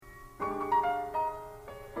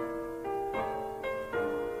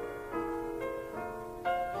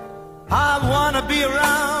I wanna be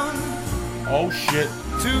around. Oh shit.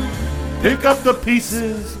 To Pick up the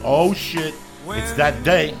pieces. Oh shit. It's that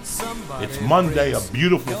day. It's Monday, a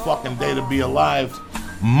beautiful fucking day to be alive.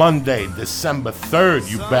 Monday, December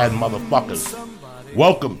 3rd, you bad motherfuckers.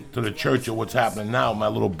 Welcome to the Church of What's Happening Now, my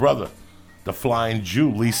little brother, the Flying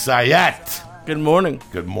Jew, Lee Sayat. Good morning.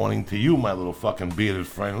 Good morning to you, my little fucking bearded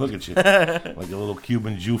friend. Look at you. Like a little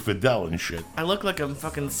Cuban Jew Fidel and shit. I look like I'm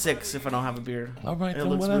fucking 6 if I don't have a beard. All right, It then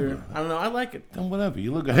looks whatever. weird. I don't know. I like it. Then whatever.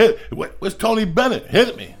 You look ahead. Where's Tony Bennett?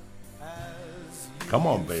 Hit me. Come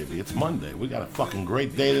on, baby. It's Monday. We got a fucking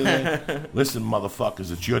great day today. Listen,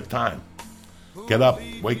 motherfuckers, it's your time. Get up,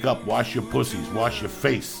 wake up, wash your pussies, wash your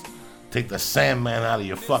face. Take the Sandman out of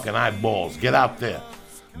your fucking eyeballs. Get out there.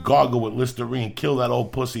 Gargle with Listerine. Kill that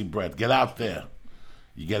old pussy breath. Get out there.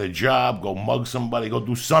 You get a job, go mug somebody, go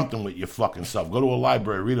do something with your fucking self. Go to a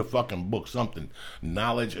library, read a fucking book, something.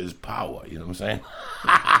 Knowledge is power. You know what I'm saying?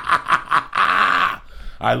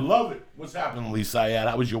 I love it. What's happening, Lee Sayat?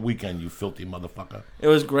 How was your weekend, you filthy motherfucker? It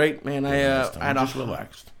was great, man. I had just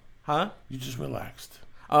relaxed. Huh? You just relaxed.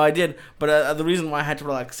 Oh, I did. But the reason why I had to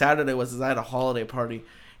relax Saturday was I had a holiday party.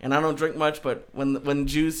 And I don't drink much, but when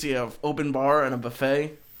Jews see an open bar and a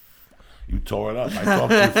buffet... You tore it up. I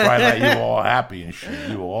talked to you Friday night. You were all happy and shit.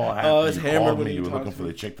 You were all happy. Oh, I was you hammered called when me. you You were looking talked for to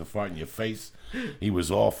the chick to fart in your face. He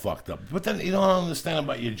was all fucked up. But then you don't understand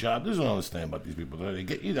about your job. This is what I don't understand about these people. They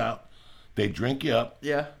get you out. They drink you up.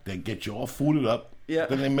 Yeah. They get you all fooded up. Yeah.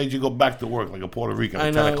 Then they made you go back to work like a Puerto Rican I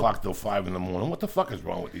at know. 10 o'clock till 5 in the morning. What the fuck is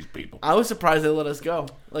wrong with these people? I was surprised they let us go.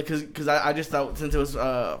 Like, because I just thought since it was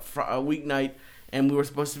a weeknight and we were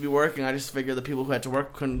supposed to be working, I just figured the people who had to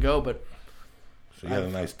work couldn't go, but... So you had a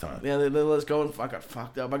nice time. Yeah, they let us go and I got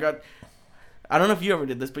fucked up. I don't know if you ever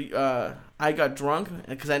did this, but I got drunk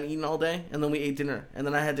because I hadn't eaten all day, and then we ate dinner, and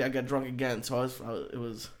then I got drunk again. So it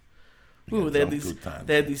was. Ooh, they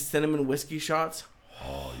had these cinnamon whiskey shots.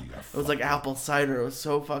 Oh, you got. It was like apple cider. It was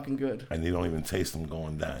so fucking good. And you don't even taste them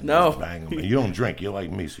going down. No. You just bang them. And you don't drink. You're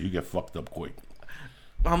like me, so you get fucked up quick.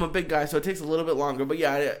 I'm a big guy, so it takes a little bit longer. But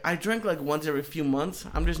yeah, I drink like once every few months.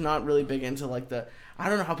 I'm just not really big into like I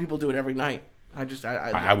don't know how people do it every night.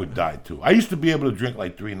 I would die too. I used to be able to drink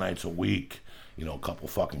like 3 nights a week. You know, a couple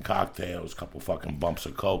fucking cocktails, a couple fucking bumps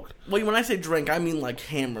of Coke. Well, when I say drink, I mean like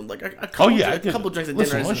hammered, like a couple drinks a dinner.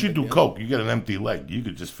 Listen, once you do Coke, you get an empty leg. You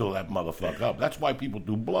could just fill that motherfucker up. That's why people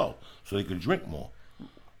do blow, so they could drink more.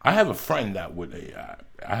 I have a friend that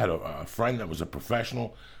I had a friend that was a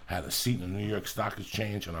professional, had a seat in the New York Stock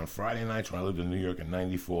Exchange, and on Friday nights when I lived in New York in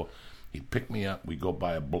 '94, he'd pick me up. We'd go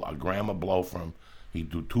buy a gram of blow from him. He'd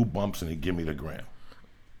do 2 bumps and he'd give me the gram.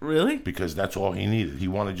 Really? Because that's all he needed. He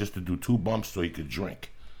wanted just to do 2 bumps so he could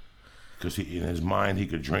drink. Because in his mind, he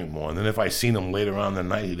could drink more. And then if I seen him later on in the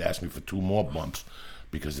night, he'd ask me for 2 more bumps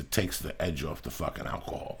because it takes the edge off the fucking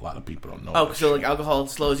alcohol. A lot of people don't know. Oh, so like alcohol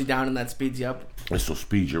slows you down and that speeds you up? This will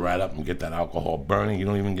speed you right up and get that alcohol burning. You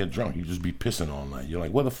don't even get drunk. You just be pissing all night. You're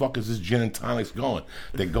like, where the fuck is this gin and tonics going?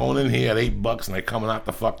 They're going in here at $8 and they're coming out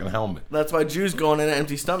the fucking helmet. That's why Jews going in an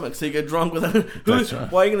empty stomach, so you get drunk with That's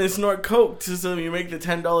right. Why are you going to snort Coke so you make the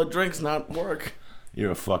 $10 drinks not work?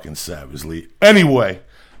 You're a fucking savage, Lee. Anyway,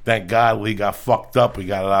 thank God Lee got fucked up. We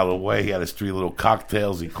got it out of the way. He had his 3 little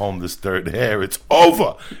cocktails. He combed his 3rd hair. It's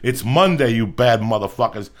over. It's Monday, you bad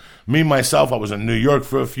motherfuckers. Me, myself, I was in New York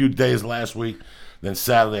for a few days last week. Then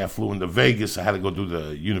Saturday, I flew into Vegas. I had to go do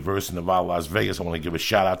the University of Nevada, Las Vegas. I want to give a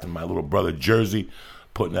shout-out to my little brother, Jersey,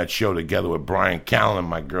 putting that show together with Brian Callen and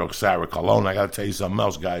my girl, Sarah Colon. I got to tell you something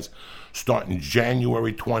else, guys. Starting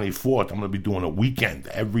January 24th, I'm going to be doing a weekend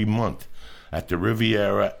every month at the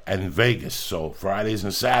Riviera and Vegas. So Fridays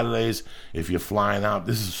and Saturdays, if you're flying out,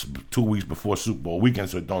 this is 2 weeks before Super Bowl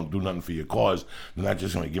weekend, so don't do nothing for your cause. They're not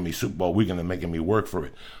just going to give me Super Bowl weekend, they're making me work for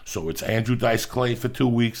it. So it's Andrew Dice Clay for 2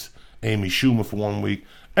 weeks, Amy Schumer for 1 week,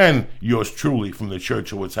 and yours truly from the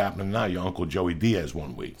Church of What's Happening Now, your Uncle Joey Diaz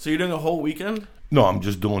 1 week. So you're doing a whole weekend? No, I'm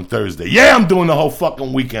just doing Thursday. Yeah, I'm doing the whole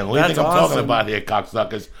fucking weekend. What do you think I'm awesome. talking about here,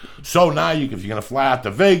 cocksuckers? So now, if you're going to fly out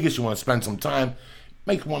to Vegas, you want to spend some time,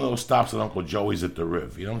 make one of those stops at Uncle Joey's at the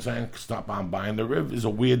Riv. You know what I'm saying? Stop on by. And the Riv is a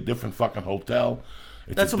weird, different fucking hotel.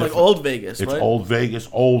 That's like old Vegas, It's right? old Vegas.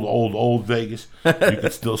 Old Vegas. You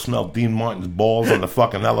can still smell Dean Martin's balls on the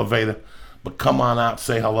fucking elevator. But come on out,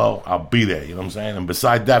 say hello. I'll be there. You know what I'm saying? And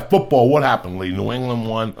beside that, football, what happened, Lee? New England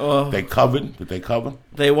won. They covered. Did they cover?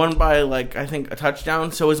 They won by, like, I think a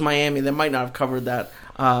touchdown. So is Miami. They might not have covered that.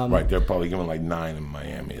 Right, they're probably giving like 9 in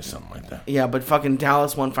Miami or something like that. Yeah, but fucking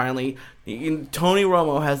Dallas won finally. Tony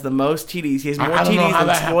Romo has the most TDs. He has more TDs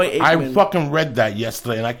than Troy Aikman. I fucking read that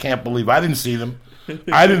yesterday, and I can't believe I didn't see them.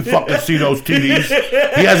 I didn't fucking see those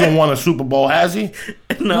TDs. He hasn't won a Super Bowl, has he?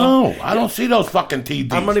 No, I don't see those fucking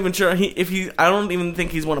TDs. I'm not even sure. I don't even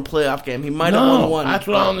think he's won a playoff game. He might have won one. That's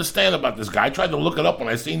what I don't understand about this guy. I tried to look it up when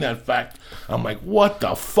I seen that fact. I'm like, what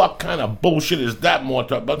the fuck kind of bullshit is that,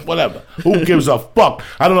 but whatever. Who gives a fuck?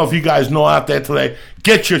 I don't know if you guys know out there today.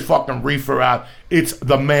 Get your fucking reefer out. It's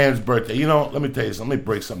the man's birthday. You know, let me tell you something. Let me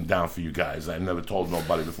break something down for you guys. I've never told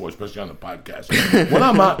nobody before, especially on the podcast. When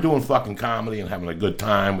I'm out doing fucking comedy and having a good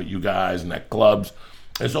time with you guys and at clubs,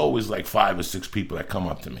 there's always like 5 or 6 people that come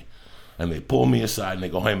up to me. And they pull me aside and they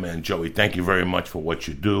go, hey man, Joey, thank you very much for what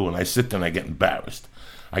you do. And I sit there and I get embarrassed.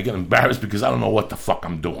 I get embarrassed because I don't know what the fuck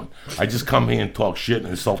I'm doing. I just come here and talk shit and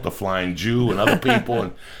insult the flying Jew and other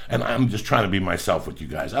people. And I'm just trying to be myself with you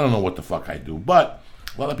guys. I don't know what the fuck I do. But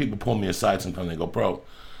a lot of people pull me aside sometimes. They go, bro,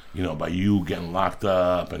 you know, by you getting locked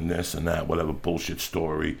up and this and that, whatever bullshit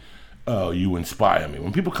story, you inspire me.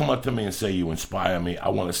 When people come up to me and say you inspire me, I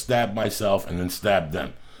want to stab myself and then stab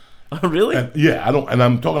them. Oh, really? And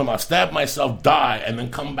I'm talking about stab myself, die, and then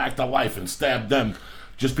come back to life and stab them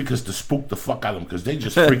just because to spook the fuck out of them, because they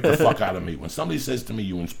just freak the fuck out of me. When somebody says to me,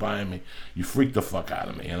 you inspire me, you freak the fuck out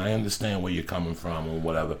of me. And I understand where you're coming from or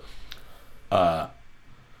whatever.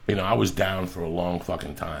 You know, I was down for a long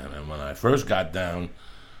fucking time. And when I first got down,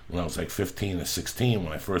 when I was like 15 or 16,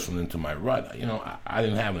 when I first went into my rut, you know, I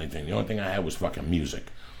didn't have anything. The only thing I had was fucking music.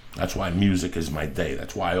 That's why music is my day.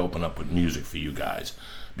 That's why I open up with music for you guys.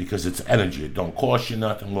 Because it's energy. It don't cost you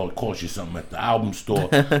nothing. Well, it costs you something at the album store.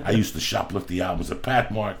 I used to shoplift the albums at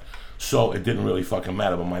Pathmark, so it didn't really fucking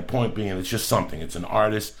matter. But my point being, it's just something. It's an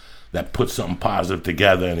artist that puts something positive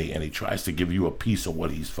together, and he tries to give you a piece of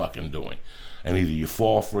what he's fucking doing. And either you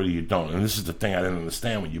fall for it or you don't. And this is the thing I didn't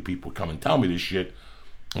understand when you people come and tell me this shit.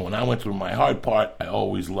 When I went through my hard part, I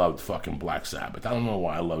always loved fucking Black Sabbath. I don't know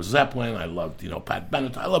why. I loved Zeppelin. I loved, Pat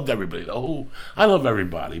Bennett. I loved everybody. The Who. I love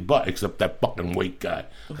everybody, but except that fucking Wake guy.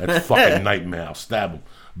 That's fucking nightmare. I'll stab him.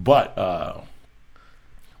 But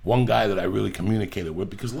one guy that I really communicated with,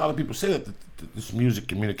 because a lot of people say that this music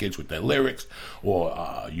communicates with their lyrics, or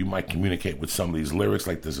you might communicate with some of these lyrics.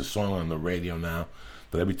 Like there's a song on the radio now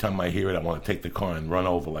that every time I hear it, I want to take the car and run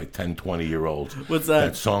over like 10, 20-year-olds. What's that?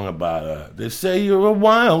 That song about, they say you're a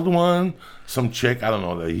wild one. Some chick, I don't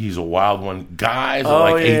know, that he's a wild one. Guys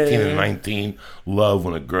are 18 and 19 love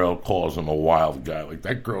when a girl calls him a wild guy. Like,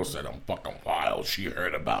 that girl said, I'm fucking wild. She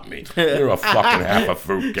heard about me. You're a fucking half a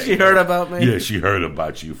fruitcake. She heard about me? Yeah, she heard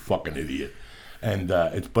about you fucking idiot. And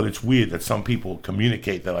it's weird that some people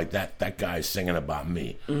communicate that like that guy's singing about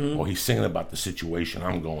me, or he's singing about the situation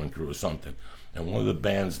I'm going through or something. And one of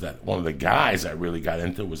the guys I really got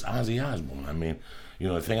into was Ozzy Osbourne. I mean,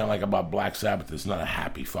 the thing I like about Black Sabbath is not a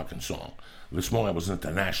happy fucking song. This morning I was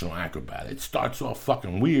into National Acrobat. It starts off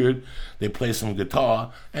fucking weird. They play some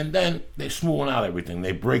guitar, and then they smooth out everything.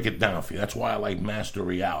 They break it down for you. That's why I like Master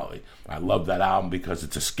Reality. I love that album because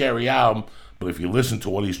it's a scary album, but if you listen to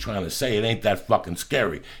what he's trying to say, it ain't that fucking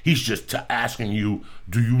scary. He's just asking you,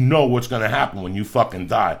 do you know what's going to happen when you fucking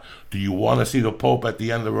die? Do you want to see the Pope at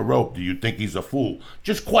the end of a rope? Do you think he's a fool?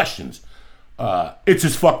 Just questions. It's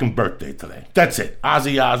his fucking birthday today. That's it.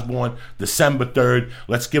 Ozzy Osbourne, December 3rd.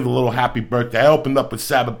 Let's give a little happy birthday. I opened up with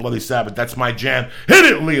Sabbath, Bloody Sabbath. That's my jam. Hit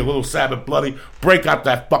it, Lee, a little Sabbath, Bloody. Break out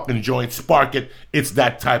that fucking joint. Spark it. It's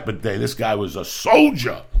that type of day. This guy was a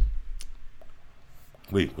soldier.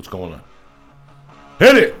 Lee, what's going on?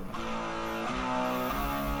 Hit it.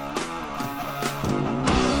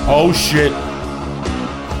 Oh, shit.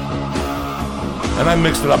 And I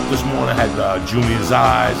mixed it up this morning. I had Junior's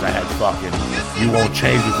Eyes. I had fucking You Won't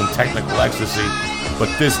Change Me from Technical Ecstasy. But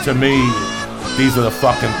this, to me, these are the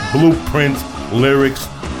fucking blueprint lyrics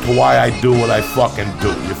to why I do what I fucking do.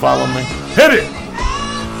 You follow me? Hit it!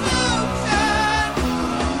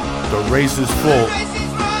 The race is full.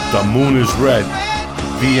 The moon is red.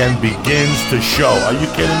 The end begins to show. Are you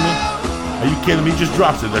kidding me? Are you kidding me? He just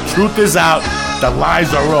drops it. The truth is out. The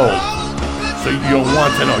lies are old. So you don't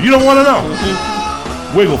want to know. You don't want to know.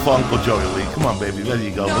 Wiggle for Uncle Joey Lee. Come on, baby. There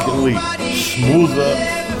you go. Look at Lee. Smoother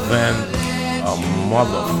than a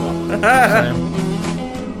motherfucker.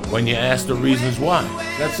 When you ask the reasons why.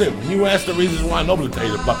 That's it. When you ask the reasons why, nobody will tell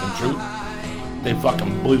you the fucking truth. They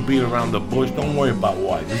fucking beat around the bush. Don't worry about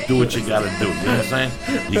why. Just do what you gotta do. You know what I'm saying?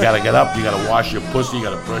 You gotta get up. You gotta wash your pussy. You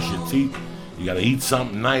gotta brush your teeth. You gotta eat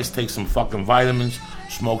something nice. Take some fucking vitamins.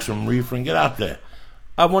 Smoke some reefer and get out there.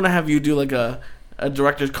 I want to have you do like a a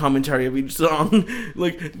director's commentary of each song.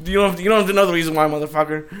 Like, you don't have to know the reason why,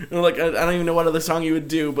 motherfucker. Like, I don't even know what other song you would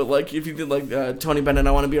do, but like, if you did like Tony Bennett,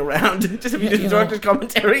 I Want to Be Around, just if you did director's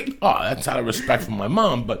commentary. Oh, that's out of respect for my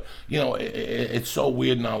mom. But it's so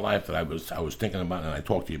weird in our life that I was thinking about, and I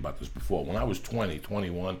talked to you about this before. When I was 20,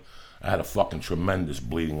 21, I had a fucking tremendous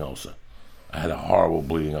bleeding ulcer. I had a horrible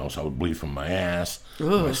bleeding ulcer. I would bleed from my ass,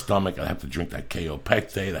 my stomach. I'd have to drink that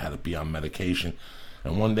Kaopectate. I had to be on medication.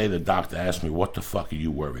 And one day the doctor asked me, what the fuck are you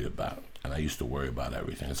worried about? And I used to worry about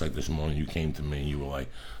everything. It's like this morning you came to me and you were like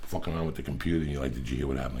fucking around with the computer and you're like, did you hear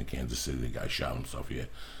what happened in Kansas City? The guy shot himself. Yeah.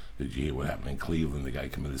 Did you hear what happened in Cleveland? The guy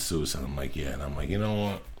committed suicide. I'm like, yeah. And I'm like, you know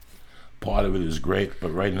what? Part of it is great,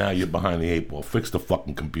 but right now you're behind the 8 ball. Fix the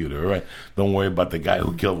fucking computer, all right? Don't worry about the guy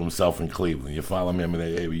who killed himself in Cleveland. You follow me? I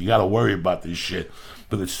mean, you got to worry about this shit.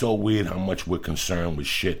 But it's so weird how much we're concerned with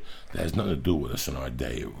shit that has nothing to do with us in our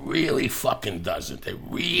day. It really fucking doesn't. It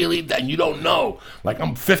really doesn't. You don't know. Like,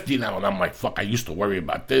 I'm 50 now, and I'm like, fuck, I used to worry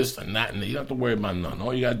about this and that, and you don't have to worry about nothing.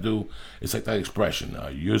 All you got to do, it's like that expression,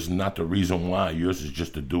 yours is not the reason why. Yours is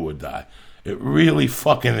just a do or die. It really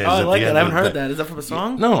fucking is. Oh, I like that. I haven't heard that. Is that from a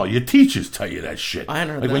song? No, your teachers tell you that shit. I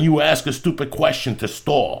hadn't heard like that. When you ask a stupid question to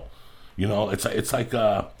stall, it's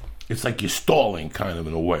like you're stalling kind of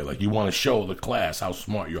in a way. Like you want to show the class how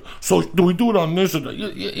smart you are. So do we do it on this or that?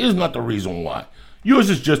 Here's not the reason why. Yours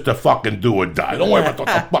is just a fucking do or die. Don't worry about what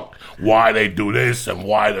the fuck, why they do this and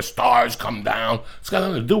why the stars come down. It's got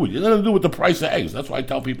nothing to do with you. It's nothing to do with the price of eggs. That's why I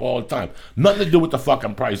tell people all the time. Nothing to do with the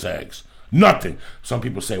fucking price of eggs. Nothing. Some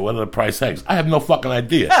people say, what are the price eggs? I have no fucking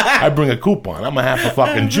idea. I bring a coupon. I'm a half a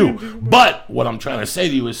fucking Jew. But what I'm trying to say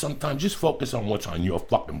to you is sometimes just focus on what's on your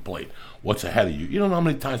fucking plate. What's ahead of you. You don't know how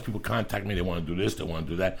many times people contact me, they want to do this, they want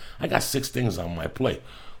to do that. I got 6 things on my plate.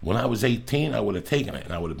 When I was 18, I would have taken it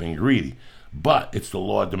and I would have been greedy. But it's the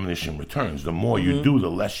law of diminishing returns. The more you do, the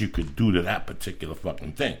less you could do to that particular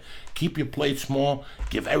fucking thing. Keep your plate small.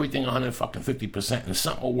 Give everything 150%, and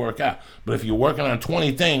something will work out. But if you're working on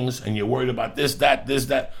 20 things and you're worried about this, that,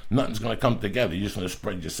 nothing's going to come together. You're just going to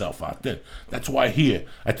spread yourself out thin. That's why here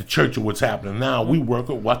at the Church of What's Happening Now, we work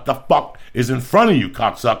with what the fuck is in front of you,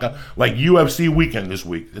 cocksucker. Like UFC weekend this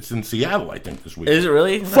week. It's in Seattle, I think, this week. Is it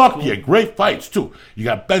really? Fuck cool. Yeah, great fights, too. You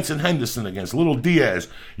got Benson Henderson against Little Diaz.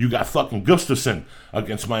 You got fucking Gustafsson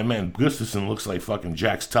against my man. Gustafsson looks like fucking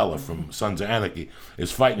Jax Teller from Sons of Anarchy.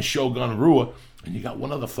 Is fighting Shogun Rua. And you got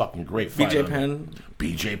one other fucking great fighter.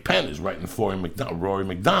 BJ Penn is right in for Rory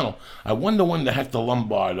McDonald. I wonder when the heck the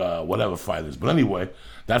Lombard whatever fight is. But anyway,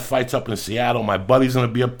 that fight's up in Seattle. My buddy's going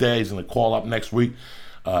to be up there. He's going to call up next week.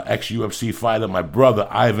 Ex-UFC fighter, my brother,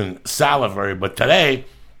 Ivan Salivary. But today,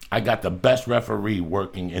 I got the best referee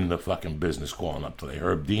working in the fucking business calling up today.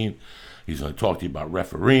 Herb Dean. He's going to talk to you about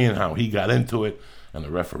refereeing, how he got into it, and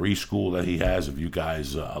the referee school that he has if you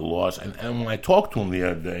guys are lost. And when I talked to him the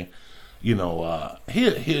other day,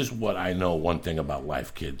 here's what I know one thing about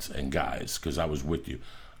life, kids and guys, because I was with you.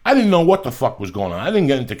 I didn't know what the fuck was going on. I didn't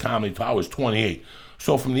get into comedy until I was 28.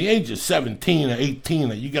 So from the age of 17 or 18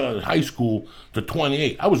 that you get out of high school to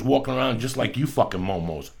 28, I was walking around just like you fucking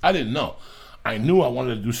momos. I didn't know. I knew I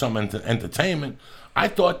wanted to do some entertainment. I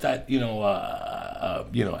thought that,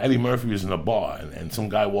 Eddie Murphy was in a bar and some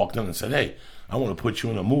guy walked in and said, hey, I want to put you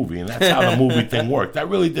in a movie. And that's how the movie thing worked. That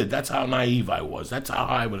really did. That's how naive I was. That's how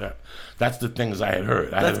I would have. That's the things I had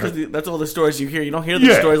heard. That's because that's all the stories you hear. You don't hear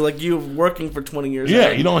the stories like you working for 20 years.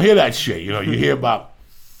 Yeah, you don't hear that shit. You hear about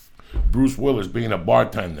Bruce Willis being a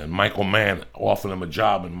bartender and Michael Mann offered him a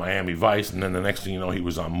job in Miami Vice, and then the next thing you know, he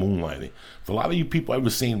was on Moonlighting. For a lot of you people ever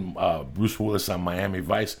seen Bruce Willis on Miami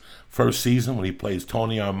Vice first season when he plays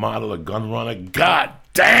Tony Armato, the gun runner? God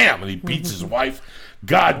damn! And he beats his wife.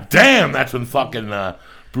 God damn! That's when fucking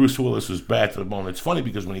Bruce Willis was bad to the bone. It's funny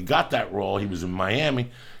because when he got that role, he was in Miami,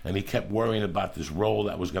 and he kept worrying about this role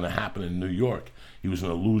that was going to happen in New York. He was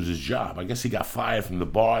going to lose his job. I guess he got fired from the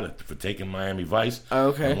bar for taking Miami Vice. Oh,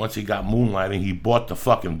 okay. And once he got Moonlighting, he bought the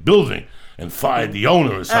fucking building and fired the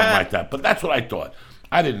owner or something like that. But that's what I thought.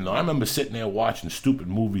 I didn't know. I remember sitting there watching stupid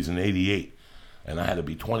movies in '88, and I had to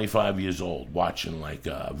be 25 years old watching like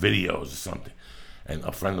videos or something. And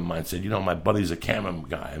a friend of mine said, my buddy's a camera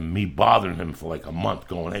guy, and me bothering him for like a month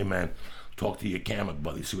going, hey man, talk to your camera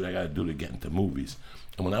buddy, see what I got to do to get into movies.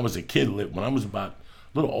 And when I was a kid, when I was about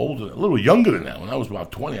a little younger than that, when I was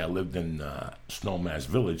about 20, I lived in Snowmass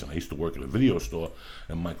Village, and I used to work at a video store,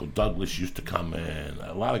 and Michael Douglas used to come in.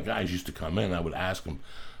 A lot of guys used to come in. I would ask them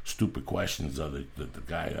stupid questions. The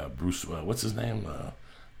guy, Bruce, what's his name?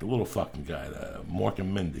 The little fucking guy, Mork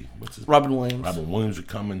and Mindy. What's his Robin Williams. Robin Williams would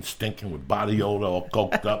come in stinking with body odor, all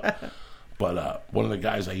coked up. But one of the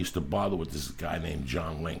guys I used to bother with is a guy named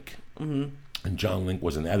John Link. Mm-hmm. And John Link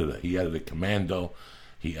was an editor. He edited Commando.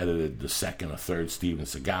 He edited the second or third Steven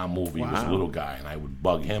Seagal movie. He was a little guy, and I would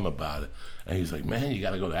bug him about it. And he's like, man, you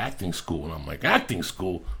got to go to acting school. And I'm like, acting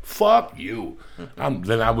school? Fuck you.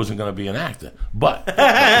 Then I wasn't going to be an actor. But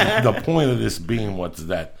the point of this being was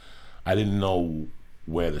that I didn't know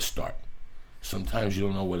where to start. Sometimes you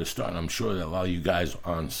don't know where to start. And I'm sure that a lot of you guys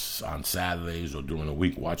on Saturdays or during the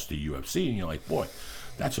week watch the UFC, and you're like, boy,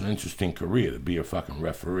 that's an interesting career to be a fucking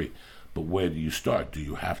referee. But where do you start? Do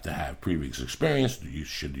you have to have previous experience?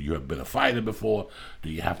 Should you have been a fighter before? Do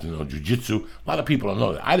you have to know jiu-jitsu? A lot of people don't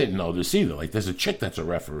know that. I didn't know this either. Like, there's a chick that's a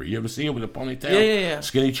referee. You ever see her with a ponytail? Yeah.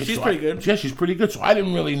 Skinny chick. She's pretty good. Yeah, she's pretty good. So I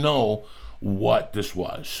didn't really know what this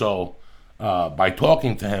was. So by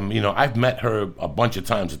talking to him, I've met her a bunch of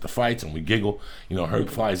times at the fights, and we giggle. Herb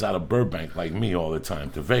flies out of Burbank like me all the time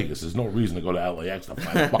to Vegas. There's no reason to go to LAX to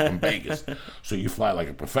fly to fucking Vegas. So you fly like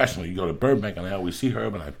a professional. You go to Burbank, and I always see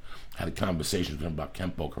Herb, and I've had a conversation with him about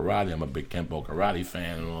Kempo Karate. I'm a big Kempo Karate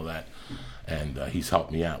fan and all that. And he's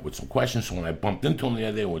helped me out with some questions. So when I bumped into him the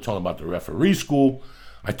other day, we were talking about the referee school,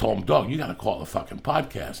 I told him, dog, you got to call the fucking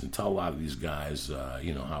podcast and tell a lot of these guys,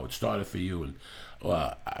 how it started for you. And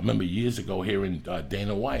I remember years ago hearing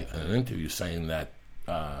Dana White in an interview saying that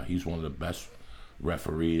he's one of the best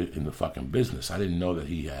referees in the fucking business. I didn't know that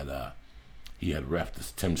he had reffed the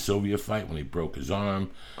Tim Sylvia fight when he broke his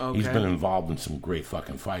arm. Okay. He's been involved in some great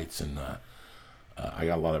fucking fights, and I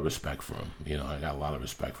got a lot of respect for him. I got a lot of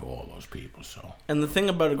respect for all those people. So. And the thing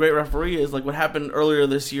about a great referee is like what happened earlier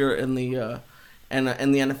this year in the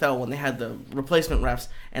NFL when they had the replacement refs,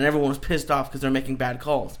 and everyone was pissed off because they're making bad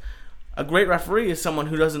calls. A great referee is someone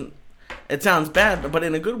who doesn't. It sounds bad, but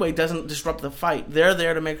in a good way, doesn't disrupt the fight. They're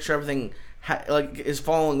there to make sure everything is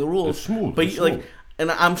following the rules. It's smooth. But it's smooth.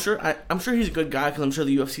 And I'm sure he's a good guy because I'm sure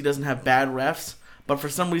the UFC doesn't have bad refs. But for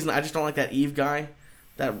some reason, I just don't like that Yves guy,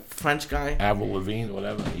 that French guy. Avril Lavigne,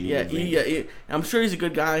 whatever. Yeah. I'm sure he's a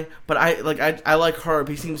good guy, but I like Herb.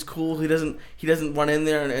 He seems cool. He doesn't run in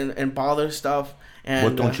there and bother stuff. And,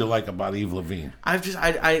 what don't you like about Yves Lavigne? He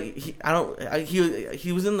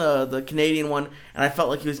was in the Canadian one, and I felt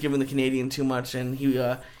like he was giving the Canadian too much, and he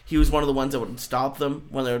was one of the ones that would stop them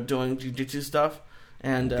when they were doing jiu-jitsu stuff.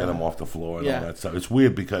 And get him off the floor and all that stuff. It's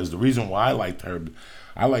weird because the reason why I liked Herb,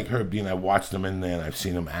 being I watched him in there and I've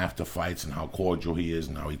seen him after fights and how cordial he is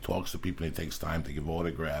and how he talks to people and he takes time to give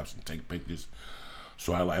autographs and take pictures.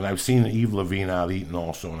 So and I've seen Yves Lavigne out eating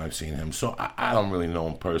also, and I've seen him. So I don't really know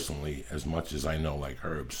him personally as much as I know like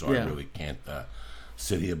Herb. So I really can't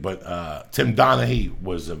sit here. But Tim Donaghy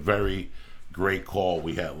was a very great call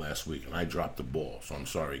we had last week, and I dropped the ball. So I'm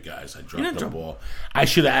sorry, guys. I dropped the ball. I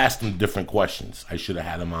should have asked him different questions. I should have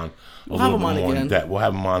had him on a little bit more in depth. We'll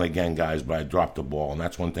have him on again, guys, but I dropped the ball. And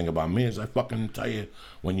that's one thing about me is I fucking tell you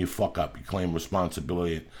when you fuck up, you claim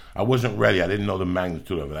responsibility. I wasn't ready. I didn't know the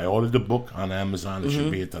magnitude of it. I ordered the book on Amazon. It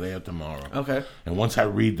should be here today or tomorrow. Okay. And once I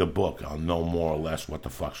read the book, I'll know more or less what the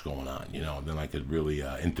fuck's going on. Then I could really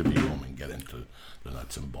interview him and get into the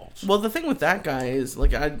nuts and bolts. Well, the thing with that guy is,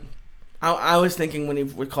 like, I was thinking when he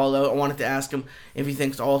was called out, I wanted to ask him if he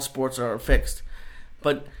thinks all sports are fixed.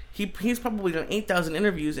 But he's probably done 8,000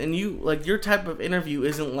 interviews, and your type of interview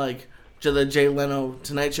isn't like the Jay Leno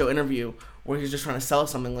Tonight Show interview where he's just trying to sell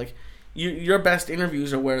something. Like, your best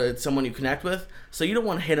interviews are where it's someone you connect with, so you don't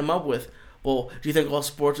want to hit him up with, well, do you think all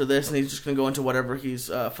sports are this? And he's just going to go into whatever he's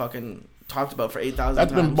fucking talked about for 8,000 times.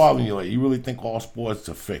 That's been bothering you lately. You really think all sports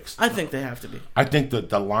are fixed? I think they have to be. I think that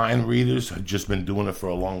the line readers have just been doing it for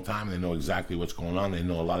a long time. They know exactly what's going on. They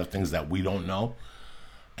know a lot of things that we don't know.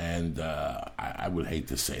 And I would hate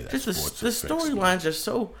to say that just sports the storylines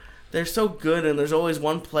are they're so good, and there's always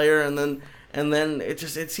one player, and then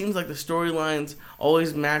it seems like the storylines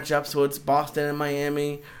always match up. So it's Boston and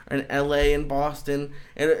Miami, and LA and Boston,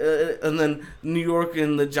 and then New York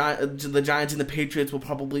and the Giants and the Patriots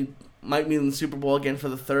might be in the Super Bowl again for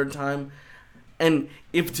the third time. And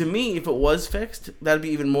if it was fixed, that'd be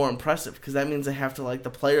even more impressive because that means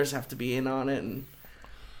the players have to be in on it. And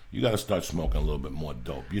you got to start smoking a little bit more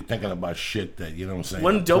dope. You're thinking about shit that, you know what I'm saying?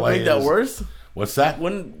 Wouldn't dope make that worse? What's that?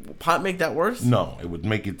 Wouldn't pot make that worse? No, it would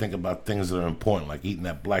make you think about things that are important, like eating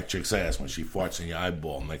that black chick's ass when she farts in your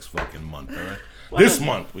eyeball next fucking month, all right? This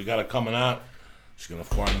month, we got it coming out. She's going to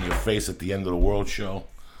fart in your face at the end of the world show.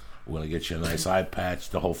 We're going to get you a nice eye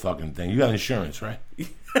patch, the whole fucking thing. You got insurance, right?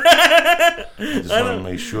 I just want to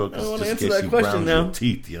make sure, because just in case she browns your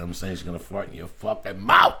teeth, you know what I'm saying? She's going to fart in your fucking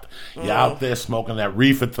mouth. You're out there smoking that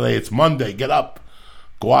reefer today. It's Monday. Get up.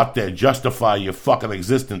 Go out there. Justify your fucking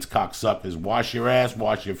existence, cocksuckers. Wash your ass.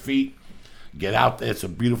 Wash your feet. Get out there. It's a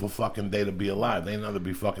beautiful fucking day to be alive. They ain't nothing to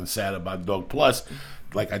be fucking sad about, dog. Plus,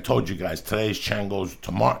 like I told you guys, today's Chango's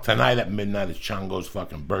tonight at midnight is Chango's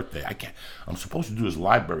fucking birthday. I'm supposed to do this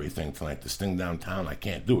library thing tonight, this thing downtown. I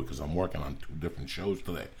can't do it because I'm working on 2 different shows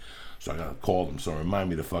today. So I gotta call them. So remind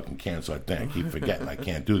me to fucking cancel. I keep forgetting I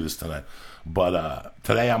can't do this tonight. But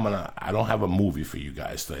today I don't have a movie for you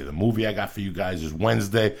guys today. The movie I got for you guys is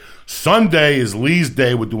Wednesday. Sunday is Lee's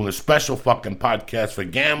Day. We're doing a special fucking podcast for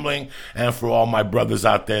gambling and for all my brothers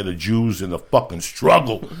out there, the Jews in the fucking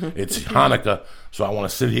struggle. It's Hanukkah. So I want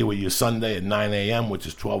to sit here with you Sunday at 9 a.m., which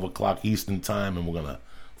is 12 o'clock Eastern time, and we're gonna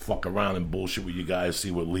fuck around and bullshit with you guys, see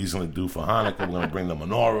what Lee's gonna do for Hanukkah. We're gonna bring the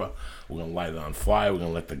menorah. We're gonna light it on fire. We're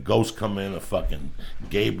gonna let the ghost come in, a fucking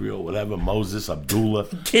Gabriel, whatever, Moses, Abdullah,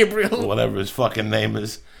 Gabriel, whatever his fucking name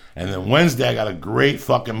is. And then Wednesday, I got a great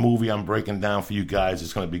fucking movie I'm breaking down for you guys.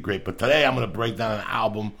 It's gonna be great. But today, I'm gonna break down an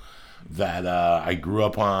album that I grew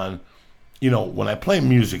up on. You know, when I play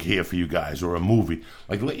music here for you guys or a movie,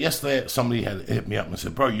 like yesterday, somebody had hit me up and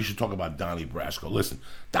said, "Bro, you should talk about Donnie Brasco." Listen,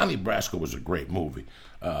 Donnie Brasco was a great movie.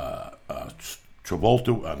 Not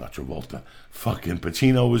Travolta, fucking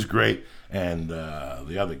Pacino was great, and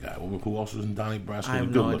the other guy, who else was in Donnie Brasco? The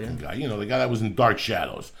good-looking guy, you know, the guy that was in Dark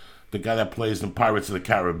Shadows, the guy that plays in Pirates of the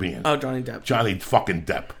Caribbean. Oh, Johnny Depp. Johnny fucking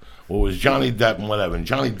Depp. Well, it was Johnny Depp and whatever. And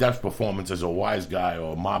Johnny Depp's performance as a wise guy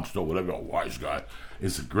or a mobster, whatever, a wise guy,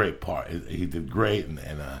 is a great part. He did great, and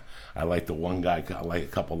I like the one guy. I like a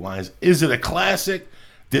couple lines. Is it a classic?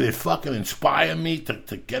 Did it fucking inspire me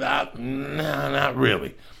to get out? Nah, not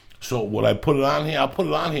really. So what I put it on here, I'll put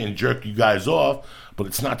it on here and jerk you guys off, but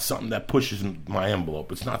it's not something that pushes my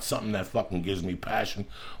envelope. It's not something that fucking gives me passion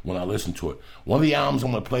when I listen to it. One of the albums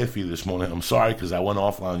I'm going to play for you this morning, I'm sorry because I went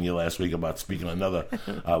off on you last week about speaking another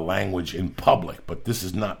language in public, but this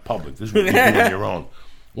is not public. This is what you do on your own.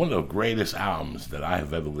 One of the greatest albums that I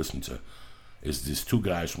have ever listened to is these 2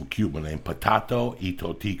 guys from Cuba named Patato y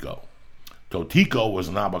Totico. Totico was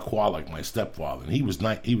an Abaquá like my stepfather, and he was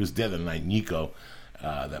dead the night Nico,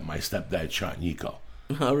 that my stepdad shot Nico.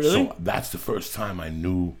 Oh, really? So that's the first time I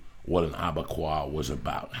knew what an Abaquá was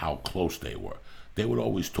about, how close they were. They would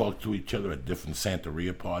always talk to each other at different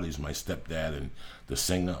Santeria parties, my stepdad and the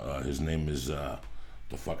singer, his name is,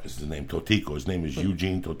 Totico. His name is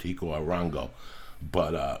Eugene Totico Arango.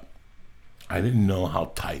 But I didn't know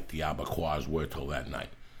how tight the Abaquás were till that night.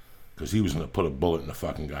 Because he was going to put a bullet in the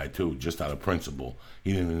fucking guy, too, just out of principle.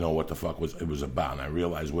 He didn't even know what the fuck it was about. And I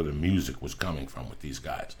realized where the music was coming from with these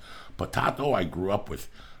guys. Patato, I grew up with.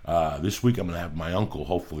 This week I'm going to have my uncle,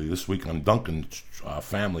 hopefully, this week on Duncan's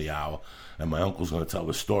Family Hour. And my uncle's going to tell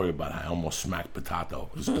the story about how I almost smacked Patato.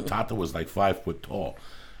 Because Patato was like 5 foot tall.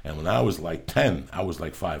 And when I was like 10, I was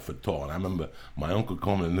like 5 foot tall. And I remember my uncle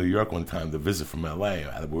coming to New York one time to visit from L.A.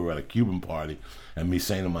 We were at a Cuban party. And me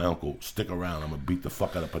saying to my uncle, stick around, I'm going to beat the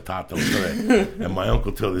fuck out of Patato today. And my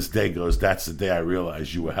uncle till this day goes, that's the day I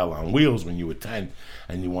realized you were hell on wheels when you were 10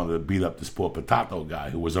 and you wanted to beat up this poor Patato guy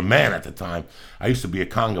who was a man at the time. I used to be a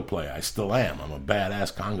conga player. I still am. I'm a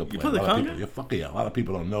badass conga player. You play the conga? A lot of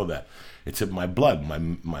people don't know that. It's in my blood.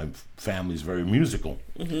 My family's very musical.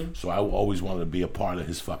 Mm-hmm. So I always wanted to be a part of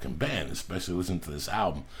his fucking band, especially listening to this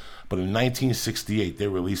album. But in 1968, they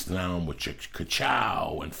released an album with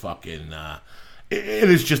Ka-Chow and fucking... It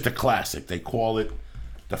is just a classic. They call it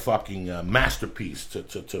the fucking masterpiece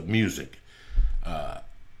to music.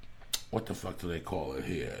 What the fuck do they call it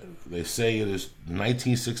here? They say it is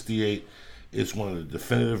 1968. It's one of the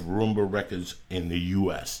definitive rumba records in the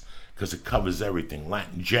U.S. because it covers everything.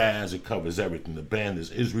 Latin jazz, it covers everything. The band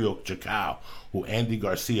is Israel Chacao, who Andy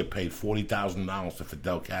Garcia paid $40,000 to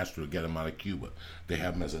Fidel Castro to get him out of Cuba. They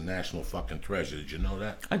have him as a national fucking treasure. Did you know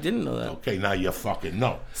that? I didn't know that. Okay, now you fucking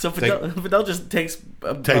know. So Fidel just takes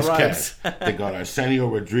cash. They got Arsenio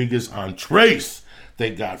Rodriguez on Trace.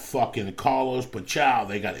 They got fucking Carlos Pachao.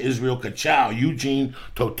 They got Israel Cachao, Eugene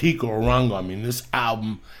Totico Arango. I mean, this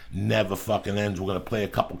album never fucking ends. We're going to play a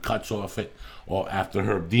couple cuts off it or after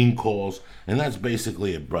Herb Dean calls. And that's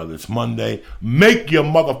basically it, brother. It's Monday. Make your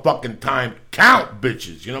motherfucking time count,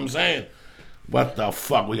 bitches. You know what I'm saying? What the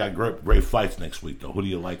fuck? We got great fights next week, though. Who do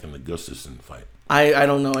you like in the Gustafsson fight? I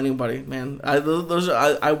don't know anybody, man. I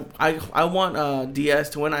want Diaz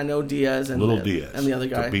to win. I know Diaz and Diaz and the other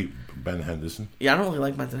guy to beat Ben Henderson. Yeah, I don't really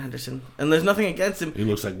like Ben Henderson, and there's nothing against him. He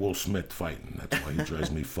looks like Will Smith fighting. That's why he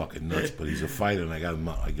drives me fucking nuts. But he's a fighter, and I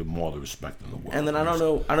give him all the respect in the world. And then I don't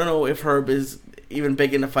know if Herb is even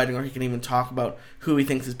big into fighting, or he can even talk about who he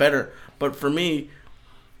thinks is better. But for me,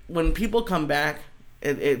 when people come back,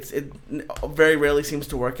 it very rarely seems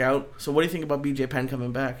to work out. So what do you think about BJ Penn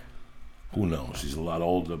coming back? Who knows? He's a lot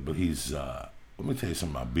older, but he's... let me tell you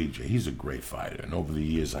something about BJ. He's a great fighter. And over the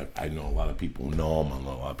years, I know a lot of people who know him. I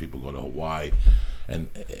know a lot of people go to Hawaii. And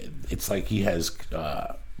it's like he has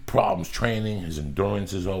problems training. His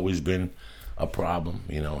endurance has always been a problem.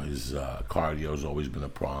 You know, his cardio has always been a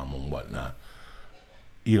problem and whatnot.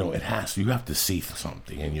 You know, you have to see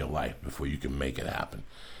something in your life before you can make it happen.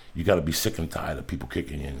 You got to be sick and tired of people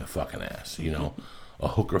kicking you in the fucking ass, you know. A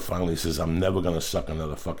hooker finally says, I'm never going to suck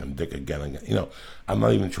another fucking dick again. You know, I'm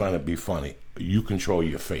not even trying to be funny. You control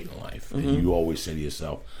your fate in life. And you always say to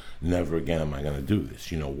yourself, never again am I going to do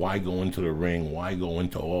this. You know, why go into the ring? Why go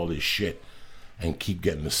into all this shit and keep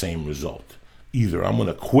getting the same result? Either I'm going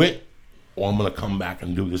to quit or I'm going to come back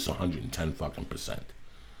and do this 110 fucking percent.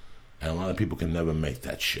 And a lot of people can never make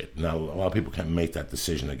that shit. Now, a lot of people can't make that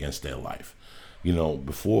decision against their life. You know,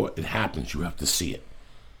 before it happens, you have to see it.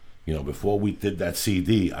 You know, before we did that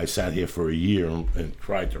CD, I sat here for a year and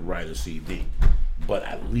tried to write a CD. But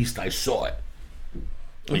at least I saw it.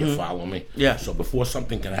 You follow me? Yeah. So before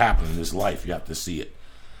something can happen in this life, you have to see it.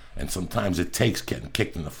 And sometimes it takes getting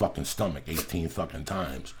kicked in the fucking stomach 18 fucking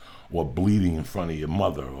times, or bleeding in front of your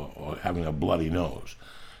mother, or having a bloody nose.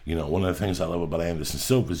 You know, one of the things I love about Anderson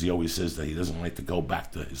Silva is he always says that he doesn't like to go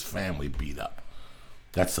back to his family beat up.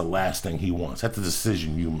 That's the last thing he wants. That's the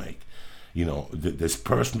decision you make. You know, there's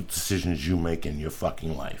personal decisions you make in your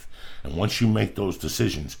fucking life. And once you make those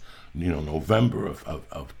decisions, you know, November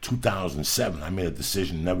of 2007, I made a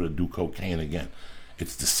decision never to do cocaine again.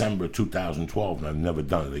 It's December 2012, and I've never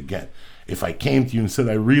done it again. If I came to you and said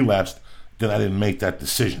I relapsed, then I didn't make that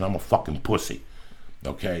decision. I'm a fucking pussy.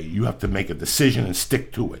 Okay? You have to make a decision and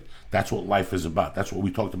stick to it. That's what life is about. That's what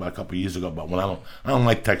we talked about a couple of years ago about when I don't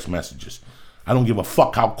like text messages. I don't give a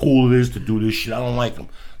fuck how cool it is to do this shit. I don't like them.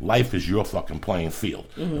 Life is your fucking playing field.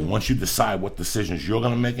 And once you decide what decisions you're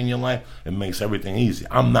going to make in your life, it makes everything easy.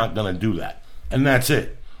 I'm not going to do that. And that's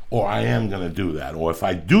it. Or I am going to do that. Or if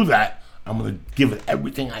I do that, I'm going to give it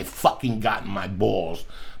everything I fucking got in my balls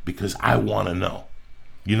because I want to know.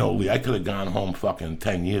 You know, Lee, I could have gone home fucking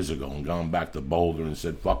 10 years ago and gone back to Boulder and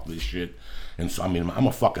said, fuck this shit. And so, I mean, I'm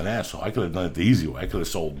a fucking asshole. I could have done it the easy way. I could have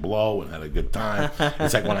sold blow and had a good time.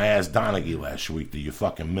 It's like when I asked Donaghy last week, do you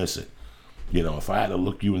fucking miss it? You know, if I had to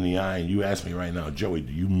look you in the eye and you ask me right now, Joey,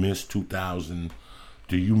 do you miss 2000?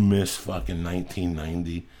 Do you miss fucking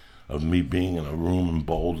 1990 of me being in a room in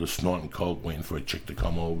Boulder snorting coke, waiting for a chick to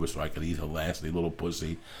come over so I could eat her last little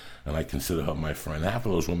pussy, and I consider her my friend? Half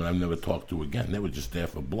of those women I've never talked to again. They were just there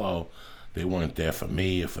for blow. They weren't there for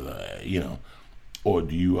me or for the, you know. Or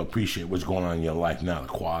do you appreciate what's going on in your life now, the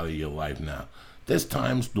quality of your life now? There's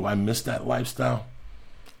times, do I miss that lifestyle?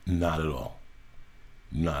 Not at all.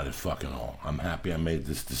 Not at fucking all. I'm happy I made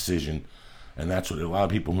this decision. And that's what a lot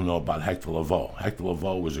of people who know about Hector Lavoe. Hector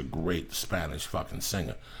Lavoe was a great Spanish fucking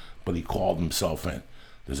singer, but he called himself in.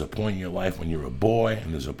 There's a point in your life when you're a boy,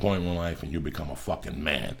 and there's a point in your life when you become a fucking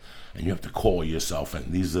man, and you have to call yourself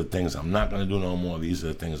in. These are the things I'm not going to do no more. These are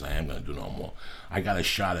the things I am going to do no more. I got a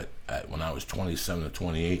shot at when I was 27 or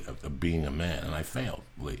 28 of being a man, and I failed,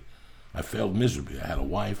 Lee. I failed miserably. I had a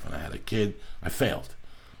wife, and I had a kid. I failed.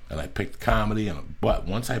 And I picked comedy, but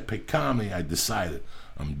once I picked comedy, I decided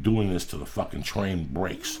I'm doing this till the fucking train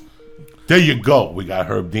breaks. There you go. We got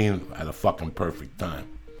Herb Dean at a fucking perfect time.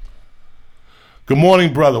 Good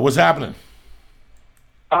morning, brother. What's happening?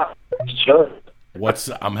 Sure.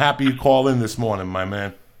 I'm happy you called in this morning, my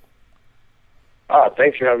man.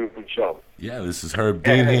 Thanks for having me on the show. Yeah, this is Herb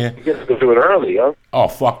Dean here. You guys go do it early, huh? Oh,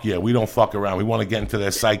 fuck yeah. We don't fuck around. We want to get into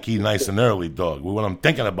their psyche nice and early, dog. We want them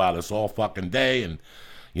thinking about us all fucking day, and,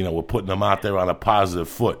 you know, we're putting them out there on a positive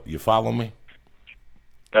foot. You follow me?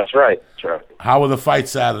 That's right. Sure. How were the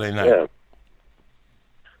fights Saturday night?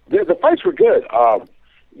 Yeah. The fights were good.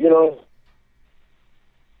 You know,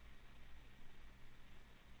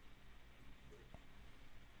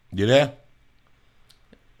 you there?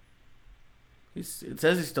 It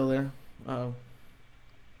says he's still there.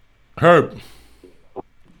 Herb.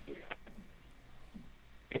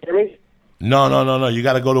 Can you hear me? No. You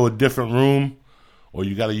got to go to a different room, or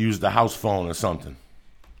you got to use the house phone or something.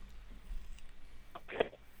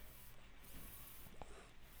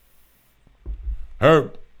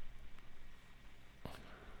 Herb.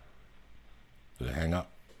 Did it hang up?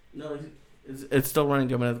 No, it's still running.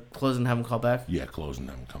 Do you want me to close and have him call back? Yeah, close and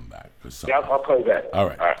have him come back. Yeah, I'll call you back. All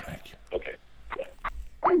right. Thank you. Okay.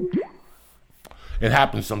 It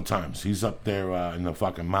happens sometimes. He's up there in the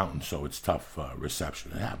fucking mountains, so it's tough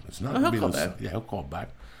reception. It happens. He'll call back. Yeah, he'll call back.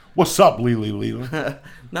 What's up, Leland?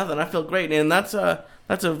 Nothing. I feel great, and that's a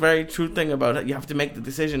very true thing about it. You have to make the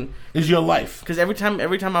decision. Is your life? Because every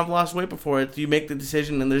time I've lost weight before, you make the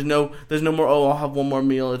decision, and there's no more. Oh, I'll have one more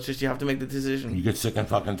meal. It's just you have to make the decision. You get sick and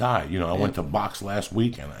fucking tired. I went to box last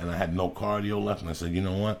week, and I had no cardio left, and I said, you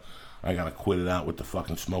know what? I gotta quit it out with the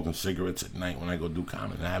fucking smoking cigarettes at night when I go do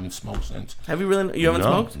comedy. And I haven't smoked since. Have you really? You haven't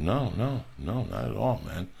smoked? No, not at all,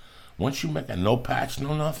 man. Once you make a no patch,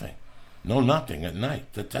 no nothing. No nothing at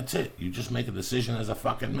night. That's it. You just make a decision as a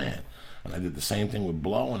fucking man. And I did the same thing with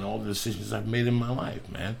Blow and all the decisions I've made in my life,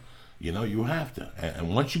 man. You have to.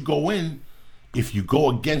 And once you go in, if you go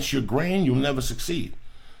against your grain, you'll never succeed.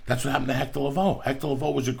 That's what happened to Hector Lavoe. Hector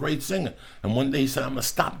Lavoe was a great singer. And one day he said, I'm going to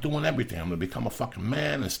stop doing everything. I'm going to become a fucking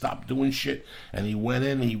man and stop doing shit. And he went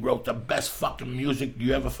in and he wrote the best fucking music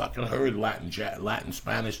you ever fucking heard. Latin,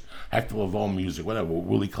 Spanish, Hector Lavoe music, whatever,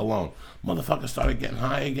 Willie Colon. Motherfucker started getting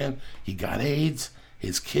high again. He got AIDS.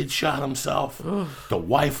 His kid shot himself. The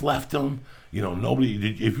wife left him.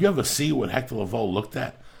 Nobody. If you ever see what Hector Lavoe looked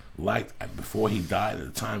at, like before he died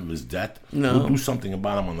at the time of his death, no. We'll do something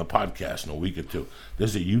about him on the podcast in a week or two.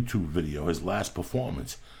 There's a YouTube video, his last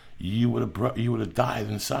performance. You would have died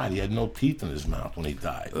inside. He had no teeth in his mouth when he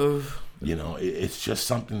died. It's just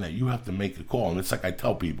something that you have to make a call. And it's like I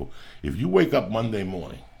tell people, if you wake up Monday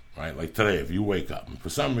morning, right, like today, if you wake up and for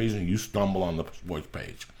some reason you stumble on the sports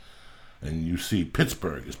page and you see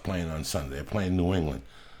Pittsburgh is playing on Sunday, they're playing New England,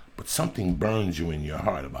 but something burns you in your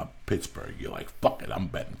heart about Pittsburgh. You're like, fuck it, I'm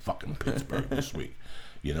betting fucking Pittsburgh this week.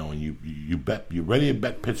 And you bet, you're ready to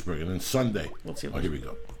bet Pittsburgh, and then Sunday, here we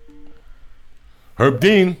go. Herb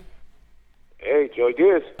Dean. Hey, Joey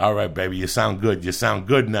Diaz. All right, baby, you sound good. You sound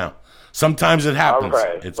good now. Sometimes it happens. All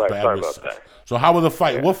right. It's sorry bad. about that. So how were the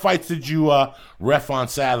fights? Yeah. What fights did you ref on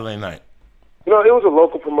Saturday night? It was a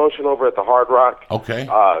local promotion over at the Hard Rock. Okay.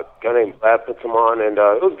 A guy named Brad put them on, and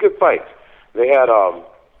it was good fights. They had,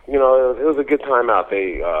 it was a good time out.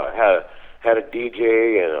 They had a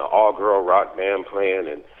DJ and an all-girl rock band playing,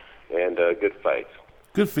 and good fights.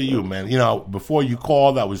 Good for you, man. Before you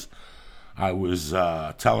called, I was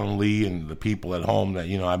telling Lee and the people at home that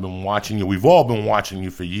I've been watching you. We've all been watching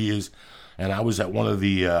you for years, and I was at one of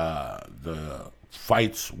the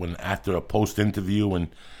fights after a post interview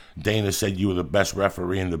when Dana said you were the best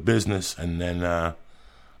referee in the business, and then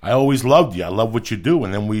I always loved you. I love what you do,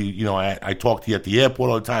 and then I talk to you at the airport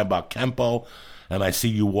all the time about Kempo, and I see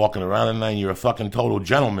you walking around at night, and you're a fucking total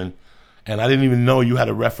gentleman, and I didn't even know you had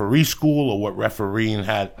a referee school or what refereeing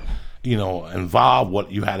had involved,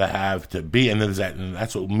 what you had to have to be, and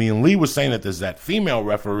that's what me and Lee was saying, that there's that female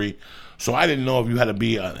referee. So I didn't know if you had to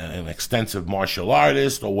be an extensive martial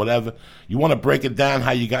artist or whatever. You want to break it down,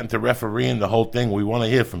 how you got into refereeing, the whole thing? We want to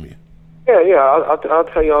hear from you. Yeah, I'll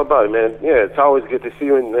tell you all about it, man. Yeah, it's always good to see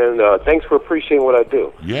you, and thanks for appreciating what I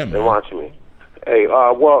do. Yeah, man. And watching me. Hey,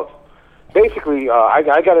 basically, I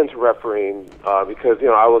got into refereeing because,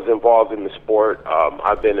 I was involved in the sport.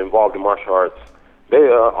 I've been involved in martial arts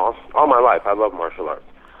all my life. I love martial arts.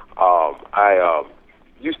 I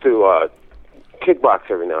used to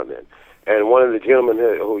kickbox every now and then. And one of the gentlemen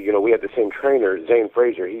who, we had the same trainer, Zane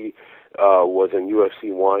Frazier, he was in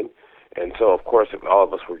UFC 1. And so, of course, all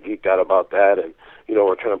of us were geeked out about that. And,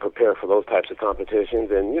 we're trying to prepare for those types of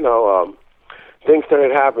competitions. And, things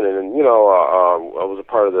started happening. And, I was a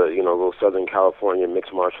part of the, little Southern California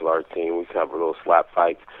mixed martial arts team. We used to have little slap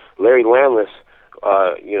fights. Larry Landless,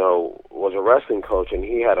 was a wrestling coach, and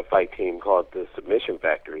he had a fight team called the Submission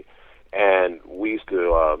Factory. And we used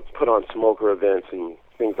to put on smoker events and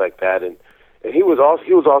things like that. And he was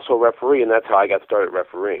also a referee, and that's how I got started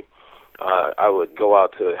refereeing. I would go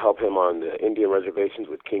out to help him on the Indian reservations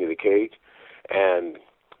with King of the Cage, and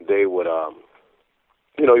they would,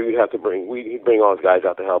 he'd bring all his guys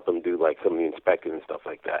out to help him do like some of the inspecting and stuff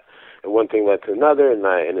like that. And one thing led to another, and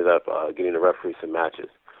I ended up getting to referee some matches.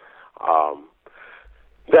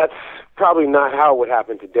 That's probably not how it would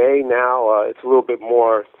happen today. Now it's a little bit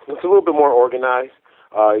more organized.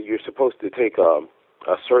 You're supposed to take a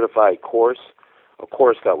certified course, a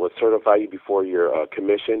course that would certify you before your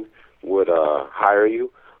commission would hire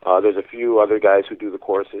you. There's a few other guys who do the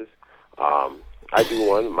courses. I do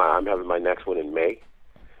one. I'm having my next one in May.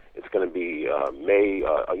 It's going to be May,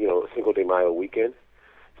 Cinco de Mayo weekend.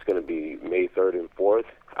 It's going to be May 3rd and 4th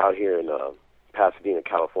out here in Pasadena,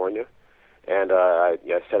 California. And I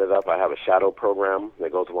set it up. I have a shadow program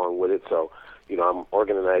that goes along with it. So, I'm